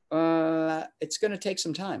 It's going to take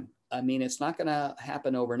some time. I mean, it's not going to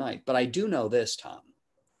happen overnight. But I do know this, Tom.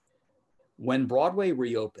 When Broadway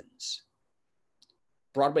reopens,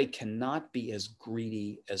 Broadway cannot be as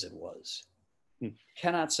greedy as it was.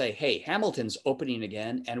 Cannot say, hey, Hamilton's opening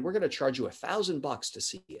again, and we're going to charge you $1,000 to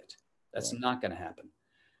see it. That's right. Not going to happen.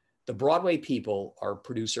 The Broadway people, our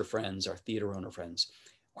producer friends, our theater owner friends,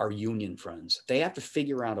 our union friends, they have to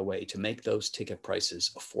figure out a way to make those ticket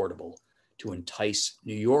prices affordable to entice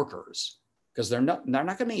New Yorkers, because they're not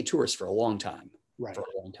going to be tourists for a long time. Right. For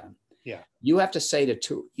a long time. Yeah. You have to say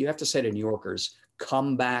to New Yorkers,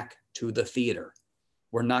 come back to the theater.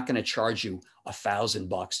 We're not going to charge you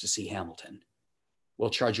 $1,000 to see Hamilton. We'll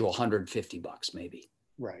charge you $150 maybe.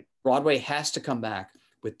 Right. Broadway has to come back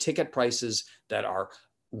with ticket prices that are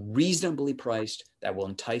reasonably priced that will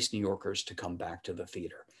entice New Yorkers to come back to the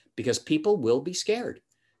theater, because people will be scared.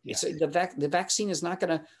 Yeah. The vaccine is not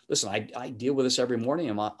going to, listen, I deal with this every morning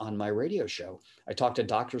on my radio show. I talk to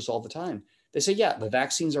doctors all the time. They say, yeah, the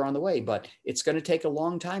vaccines are on the way, but it's going to take a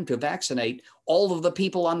long time to vaccinate all of the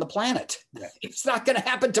people on the planet. Yeah. It's not going to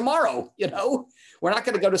happen tomorrow. We're not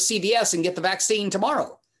going to go to CVS and get the vaccine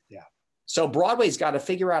tomorrow. Yeah. So Broadway's got to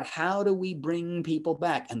figure out, how do we bring people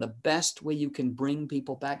back? And the best way you can bring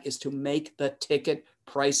people back is to make the ticket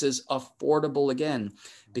prices affordable again.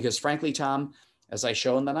 Because frankly, Tom, as I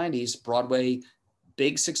show in the 90s, Broadway,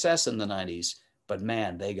 big success in the 90s, but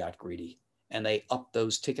man, they got greedy. and they upped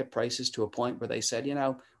those ticket prices to a point where they said, you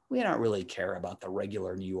know, we don't really care about the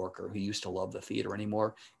regular New Yorker who used to love the theater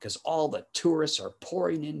anymore, because all the tourists are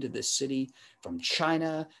pouring into this city from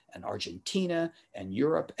China and Argentina and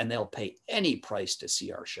Europe, and they'll pay any price to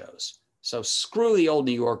see our shows. So screw the old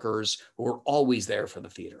New Yorkers who are always there for the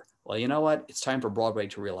theater. Well, you know what? It's time for Broadway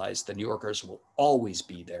to realize the New Yorkers will always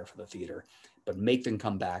be there for the theater, but make them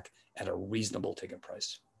come back at a reasonable ticket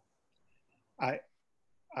price. I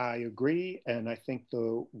agree. And I think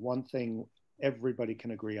the one thing everybody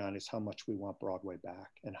can agree on is how much we want Broadway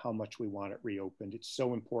back and how much we want it reopened. It's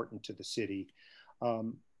so important to the city.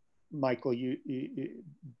 Michael,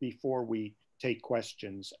 before we take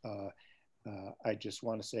questions, I just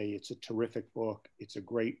want to say it's a terrific book. It's a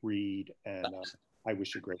great read, and I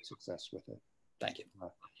wish you great success with it. Thank you.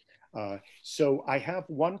 So I have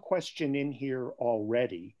one question in here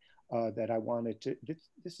already that I wanted to,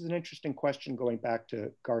 this is an interesting question going back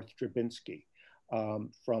to Garth Drabinsky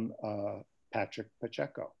from Patrick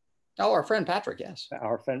Pacheco. Oh, our friend Patrick, yes.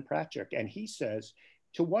 Our friend Patrick. And he says,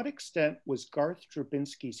 to what extent was Garth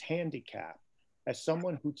Drabinsky's handicap, as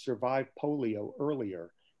someone who'd survived polio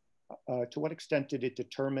earlier, to what extent did it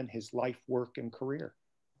determine his life, work, and career?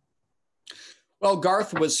 Well,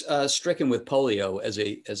 Garth was stricken with polio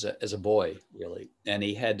as a boy, really, and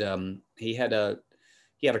he had a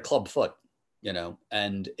club foot, you know,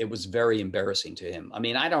 and it was very embarrassing to him. I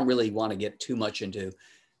mean, I don't really want to get too much into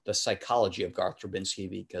the psychology of Garth Drabinsky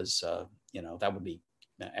because you know, that would be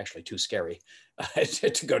actually too scary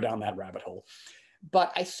to go down that rabbit hole.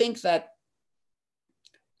 But I think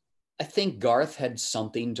Garth had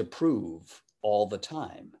something to prove all the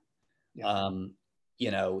time. Yeah. You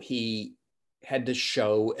know, he had to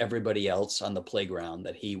show everybody else on the playground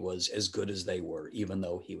that he was as good as they were, even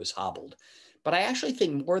though he was hobbled. But I actually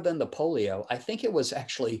think more than the polio, I think it was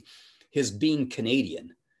actually his being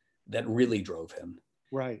Canadian that really drove him.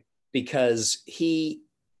 Right. Because he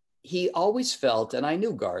always felt, and I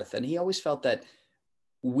knew Garth, and he always felt that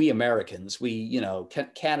we Americans, you know,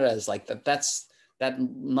 Canada is like that's that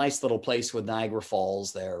nice little place with Niagara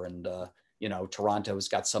Falls there, and you know, Toronto's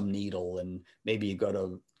got some needle, and maybe you go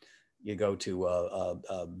to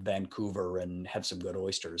Vancouver and have some good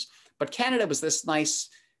oysters. But Canada was this nice,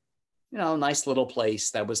 you know, nice little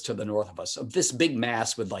place that was to the north of us, of this big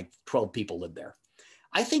mass with like 12 people lived there.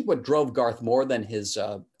 I think what drove Garth more than his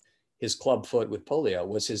club foot with polio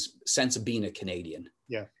was his sense of being a Canadian.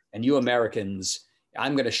 Yeah. And you Americans,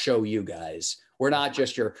 I'm going to show you guys, we're not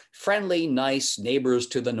just your friendly, nice neighbors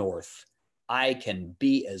to the north. I can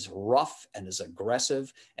be as rough and as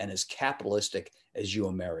aggressive and as capitalistic as you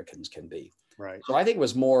Americans can be. Right. So I think it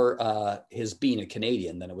was more his being a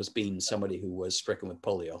Canadian than it was being somebody who was stricken with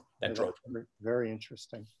polio that drove him. Very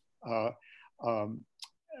interesting.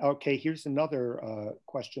 Okay, here's another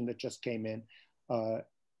question that just came in.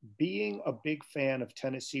 Being a big fan of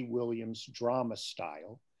Tennessee Williams' drama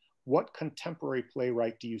style, what contemporary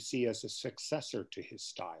playwright do you see as a successor to his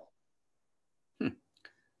style?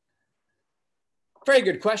 Very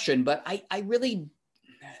good question, but I really,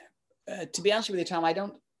 to be honest with you, Tom, I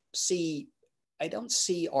don't see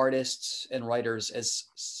artists and writers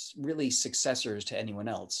as really successors to anyone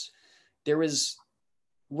else.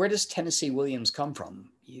 Where does Tennessee Williams come from?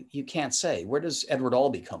 You can't say. Where does Edward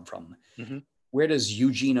Albee come from? Mm-hmm. Where does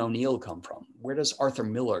Eugene O'Neill come from? Where does Arthur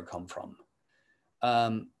Miller come from?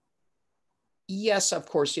 Yes, of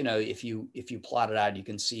course, you know, if you plot it out, you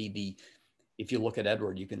can see if you look at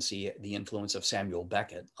Edward, you can see the influence of Samuel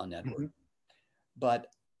Beckett on Edward. Mm-hmm. But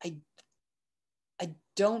I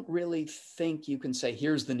don't really think you can say,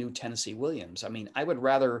 here's the new Tennessee Williams. I mean, I would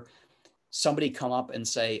rather somebody come up and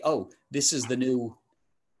say, oh, this is the new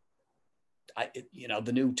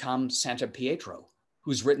Tom Santopietro,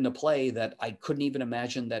 who's written a play that I couldn't even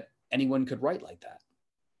imagine that anyone could write like that.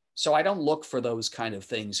 So I don't look for those kind of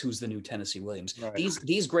things. Who's the new Tennessee Williams? Right.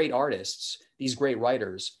 These great artists, these great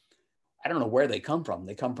writers, I don't know where they come from.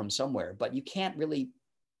 They come from somewhere, but you can't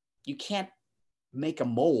make a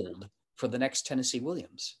mold for the next Tennessee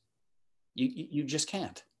Williams. You just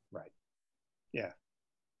can't. Right. Yeah.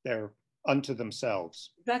 They're unto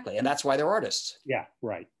themselves. Exactly. And that's why they're artists. Yeah,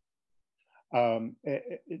 right.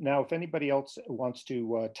 Now, if anybody else wants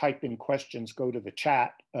to type in questions, go to the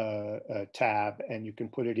chat tab and you can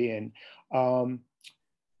put it in.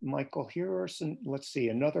 Michael, here are some, let's see,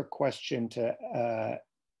 another question to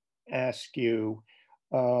ask you.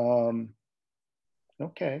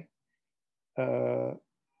 Okay.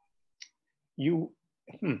 You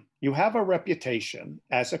have a reputation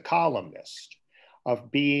as a columnist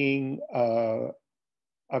of being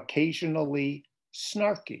occasionally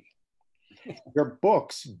snarky. Your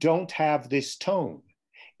books don't have this tone.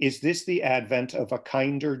 Is this the advent of a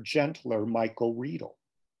kinder, gentler Michael Riedel?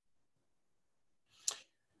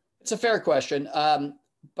 It's a fair question.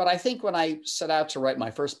 But I think when I set out to write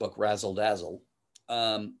my first book, Razzle Dazzle,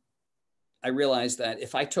 I realized that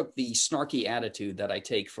if I took the snarky attitude that I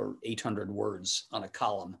take for 800 words on a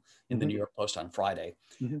column in the New York Post on Friday,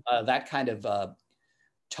 that kind of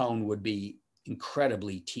tone would be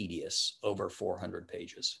incredibly tedious over 400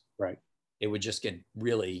 pages. Right. It would just get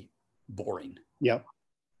really boring. Yep.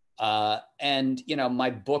 And, you know,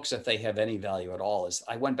 my books, if they have any value at all, is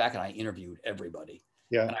I went back and I interviewed everybody.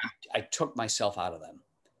 Yeah. And I took myself out of them.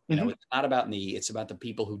 You know, it's not about me. It's about the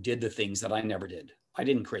people who did the things that I never did. I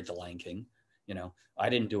didn't create the Lion King. You know, I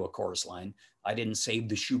didn't do a chorus line. I didn't save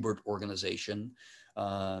the Schubert organization.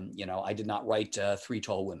 You know, I did not write Three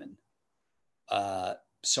Tall Women.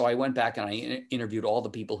 So I went back and I interviewed all the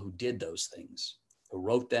people who did those things, who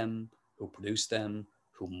wrote them, who produced them,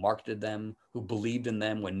 who marketed them, who believed in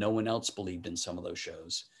them when no one else believed in some of those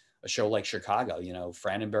shows. A show like Chicago, you know,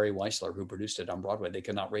 Fran and Barry Weissler, who produced it on Broadway, they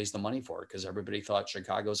could not raise the money for it because everybody thought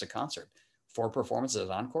Chicago's a concert. 4 performances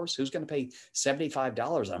at Encores, who's going to pay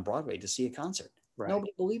 $75 on Broadway to see a concert? Right.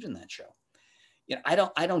 Nobody believed in that show. You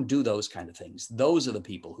know, I don't do those kind of things. Those are the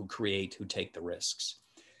people who create, who take the risks.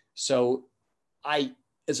 So I,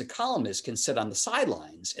 as a columnist, can sit on the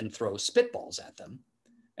sidelines and throw spitballs at them.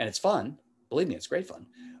 And it's fun. Believe me, it's great fun.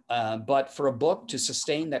 But for a book to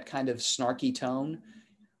sustain that kind of snarky tone,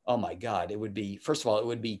 oh my God, it would be, first of all, it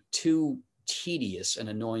would be too tedious and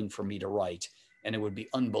annoying for me to write. And it would be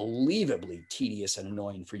unbelievably tedious and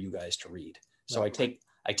annoying for you guys to read. So right.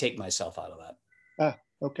 I take myself out of that.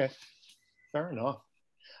 Okay, fair enough.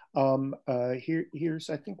 Here's,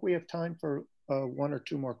 I think we have time for 1 or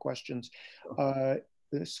 2 more questions.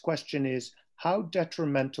 This question is, how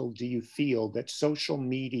detrimental do you feel that social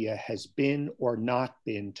media has been or not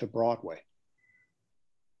been to Broadway?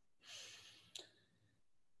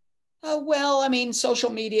 Well, I mean, social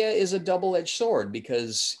media is a double-edged sword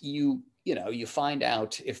because you find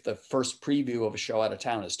out if the first preview of a show out of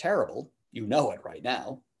town is terrible, you know it right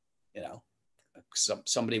now. You know,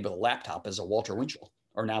 somebody with a laptop is a Walter Winchell,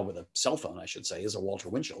 or now with a cell phone, I should say, is a Walter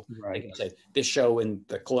Winchell. Right. They can say, this show in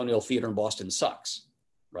the Colonial Theater in Boston sucks,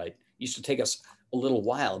 right? It used to take us a little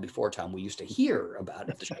while before time we used to hear about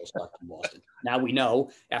if the show sucked in Boston. Now we know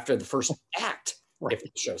after the first act if the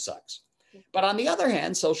show sucks. But on the other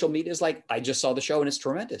hand, social media is like, I just saw the show and it's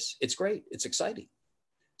tremendous. It's great. It's exciting.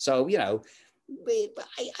 So, you know, I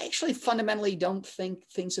actually fundamentally don't think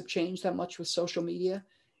things have changed that much with social media.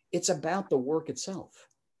 It's about the work itself.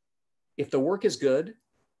 If the work is good,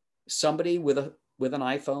 somebody with an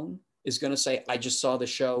iPhone is going to say, I just saw the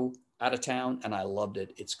show out of town and I loved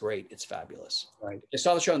it. It's great. It's fabulous. Right. If I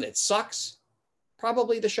saw the show and it sucks,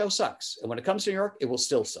 probably the show sucks. And when it comes to New York, it will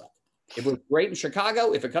still suck. If it was great in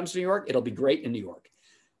Chicago, if it comes to New York, it'll be great in New York.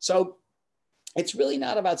 So it's really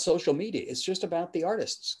not about social media. It's just about the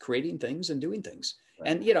artists creating things and doing things.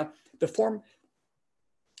 Right. And, you know,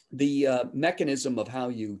 the mechanism of how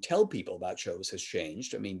you tell people about shows has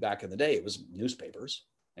changed. I mean, back in the day, it was newspapers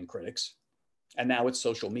and critics, and now it's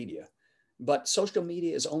social media. But social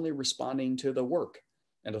media is only responding to the work.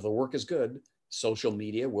 And if the work is good, social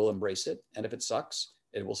media will embrace it. And if it sucks,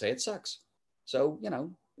 it will say it sucks. So, you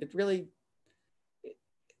know, it really,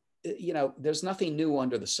 you know, there's nothing new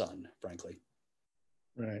under the sun, frankly.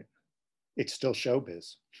 Right. It's still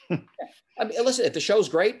showbiz. I mean, listen, if the show's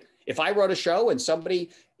great, if I wrote a show and somebody,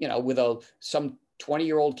 you know, with some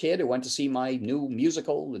 20-year-old kid who went to see my new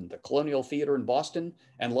musical in the Colonial Theater in Boston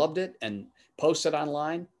and loved it and posted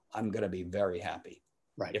online, I'm going to be very happy.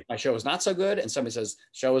 Right. If my show is not so good and somebody says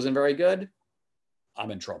show isn't very good,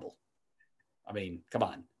 I'm in trouble. I mean, come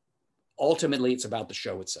on. Ultimately, it's about the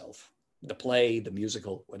show itself, the play, the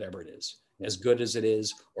musical, whatever it is, as good as it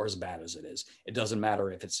is or as bad as it is. It doesn't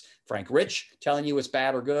matter if it's Frank Rich telling you it's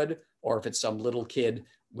bad or good, or if it's some little kid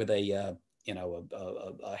with a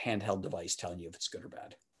handheld device telling you if it's good or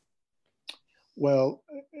bad. Well,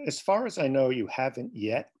 as far as I know, you haven't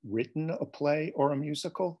yet written a play or a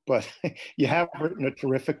musical, but you have written a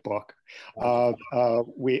terrific book.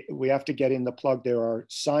 We have to get in the plug. There are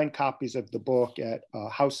signed copies of the book at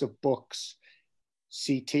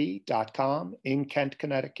houseofbooksct.com in Kent,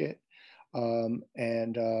 Connecticut.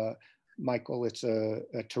 Michael, it's a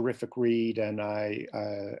terrific read, and I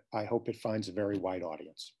hope it finds a very wide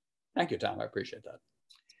audience. Thank you, Tom. I appreciate that.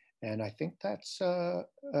 And I think that's all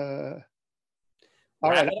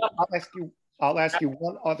right. I'll ask you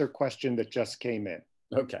one other question that just came in.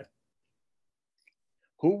 Okay.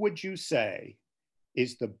 Who would you say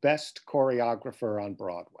is the best choreographer on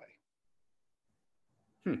Broadway?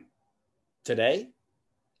 Today?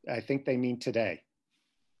 I think they mean today.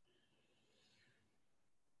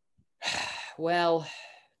 Well,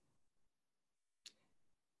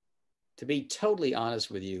 to be totally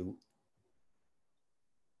honest with you,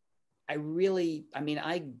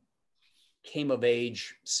 I came of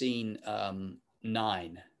age seeing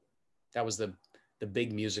Nine. That was the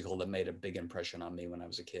big musical that made a big impression on me when I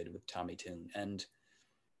was a kid with Tommy Tune. And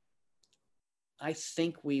I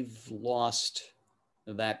think we've lost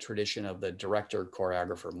that tradition of the director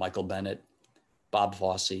choreographer, Michael Bennett, Bob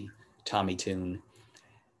Fosse, Tommy Tune.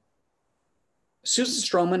 Susan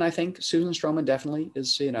Stroman, I think Susan Stroman definitely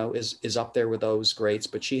is up there with those greats,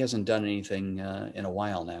 but she hasn't done anything in a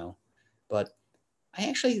while now. But I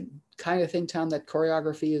actually kind of think, Tom, that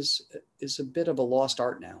choreography is a bit of a lost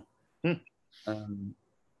art now.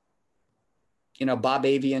 Bob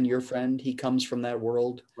Avian, your friend, he comes from that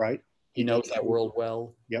world. Right. He knows that world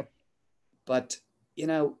well. Yep. But,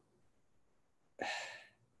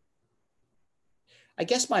 I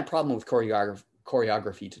guess my problem with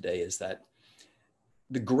choreography today is that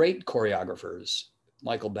the great choreographers,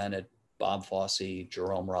 Michael Bennett, Bob Fosse,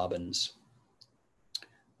 Jerome Robbins,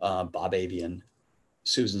 Bob Avian,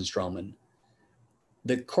 Susan Stroman,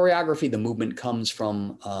 the choreography, the movement comes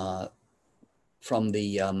from the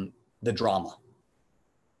drama.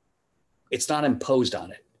 It's not imposed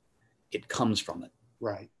on it. It comes from it.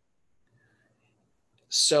 Right.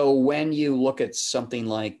 So when you look at something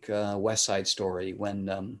like West Side Story,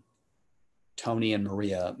 when Tony and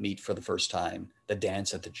Maria meet for the first time, the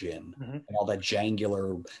dance at the gym, and all that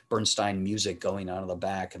jangular Bernstein music going on in the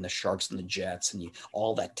back, and the Sharks and the Jets, and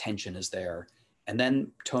all that tension is there. And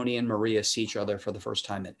then Tony and Maria see each other for the first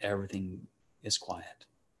time, and everything is quiet.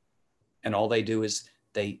 And all they do is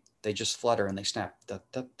they just flutter and they snap, with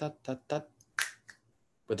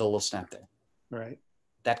a little snap there. Right.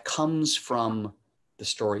 That comes from the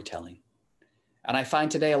storytelling. And I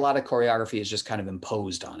find today a lot of choreography is just kind of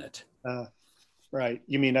imposed on it. Right.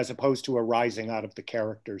 You mean as opposed to arising out of the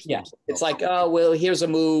characters? Yeah. Themselves. It's like, oh, well, here's a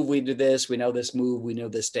move. We do this. We know this move. We know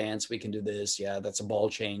this dance. We can do this. Yeah, that's a ball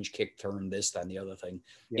change, kick, turn, this, that, and the other thing.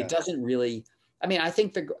 Yeah. It doesn't really, I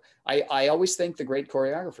think I always think the great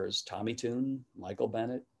choreographers, Tommy Tune, Michael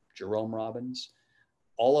Bennett, Jerome Robbins,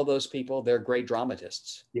 all of those people, they're great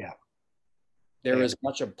dramatists. Yeah. They're as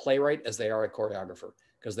much a playwright as they are a choreographer,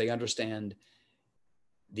 because they understand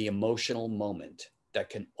the emotional moment that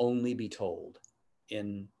can only be told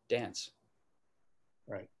in dance.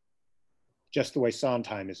 Right. Just the way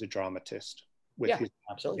Sondheim is a dramatist.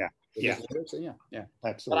 Absolutely. Yeah.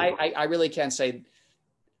 Absolutely. But I really can't say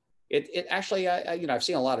it actually, I've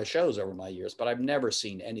seen a lot of shows over my years, but I've never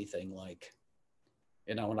seen anything like,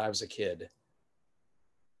 when I was a kid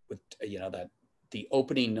with, that the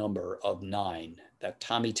opening number of Nine, that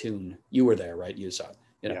Tommy Tune, you were there, right? You saw it.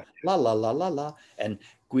 La, la, la, la, la. And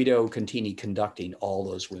Guido Contini conducting all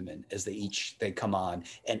those women as they come on.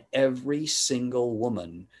 And every single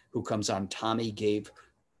woman who comes on, Tommy gave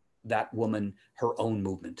that woman her own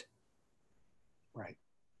movement. Right.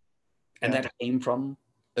 And that came from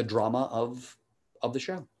the drama of the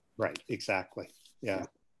show. Right. Exactly. Yeah.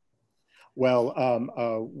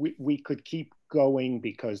 Well, we could keep going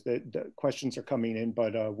because the questions are coming in,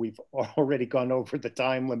 but we've already gone over the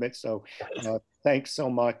time limit. So thanks so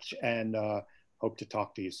much, and hope to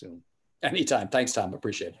talk to you soon. Anytime. Thanks, Tom.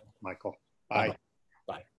 Appreciate it. Michael. Bye. Bye-bye.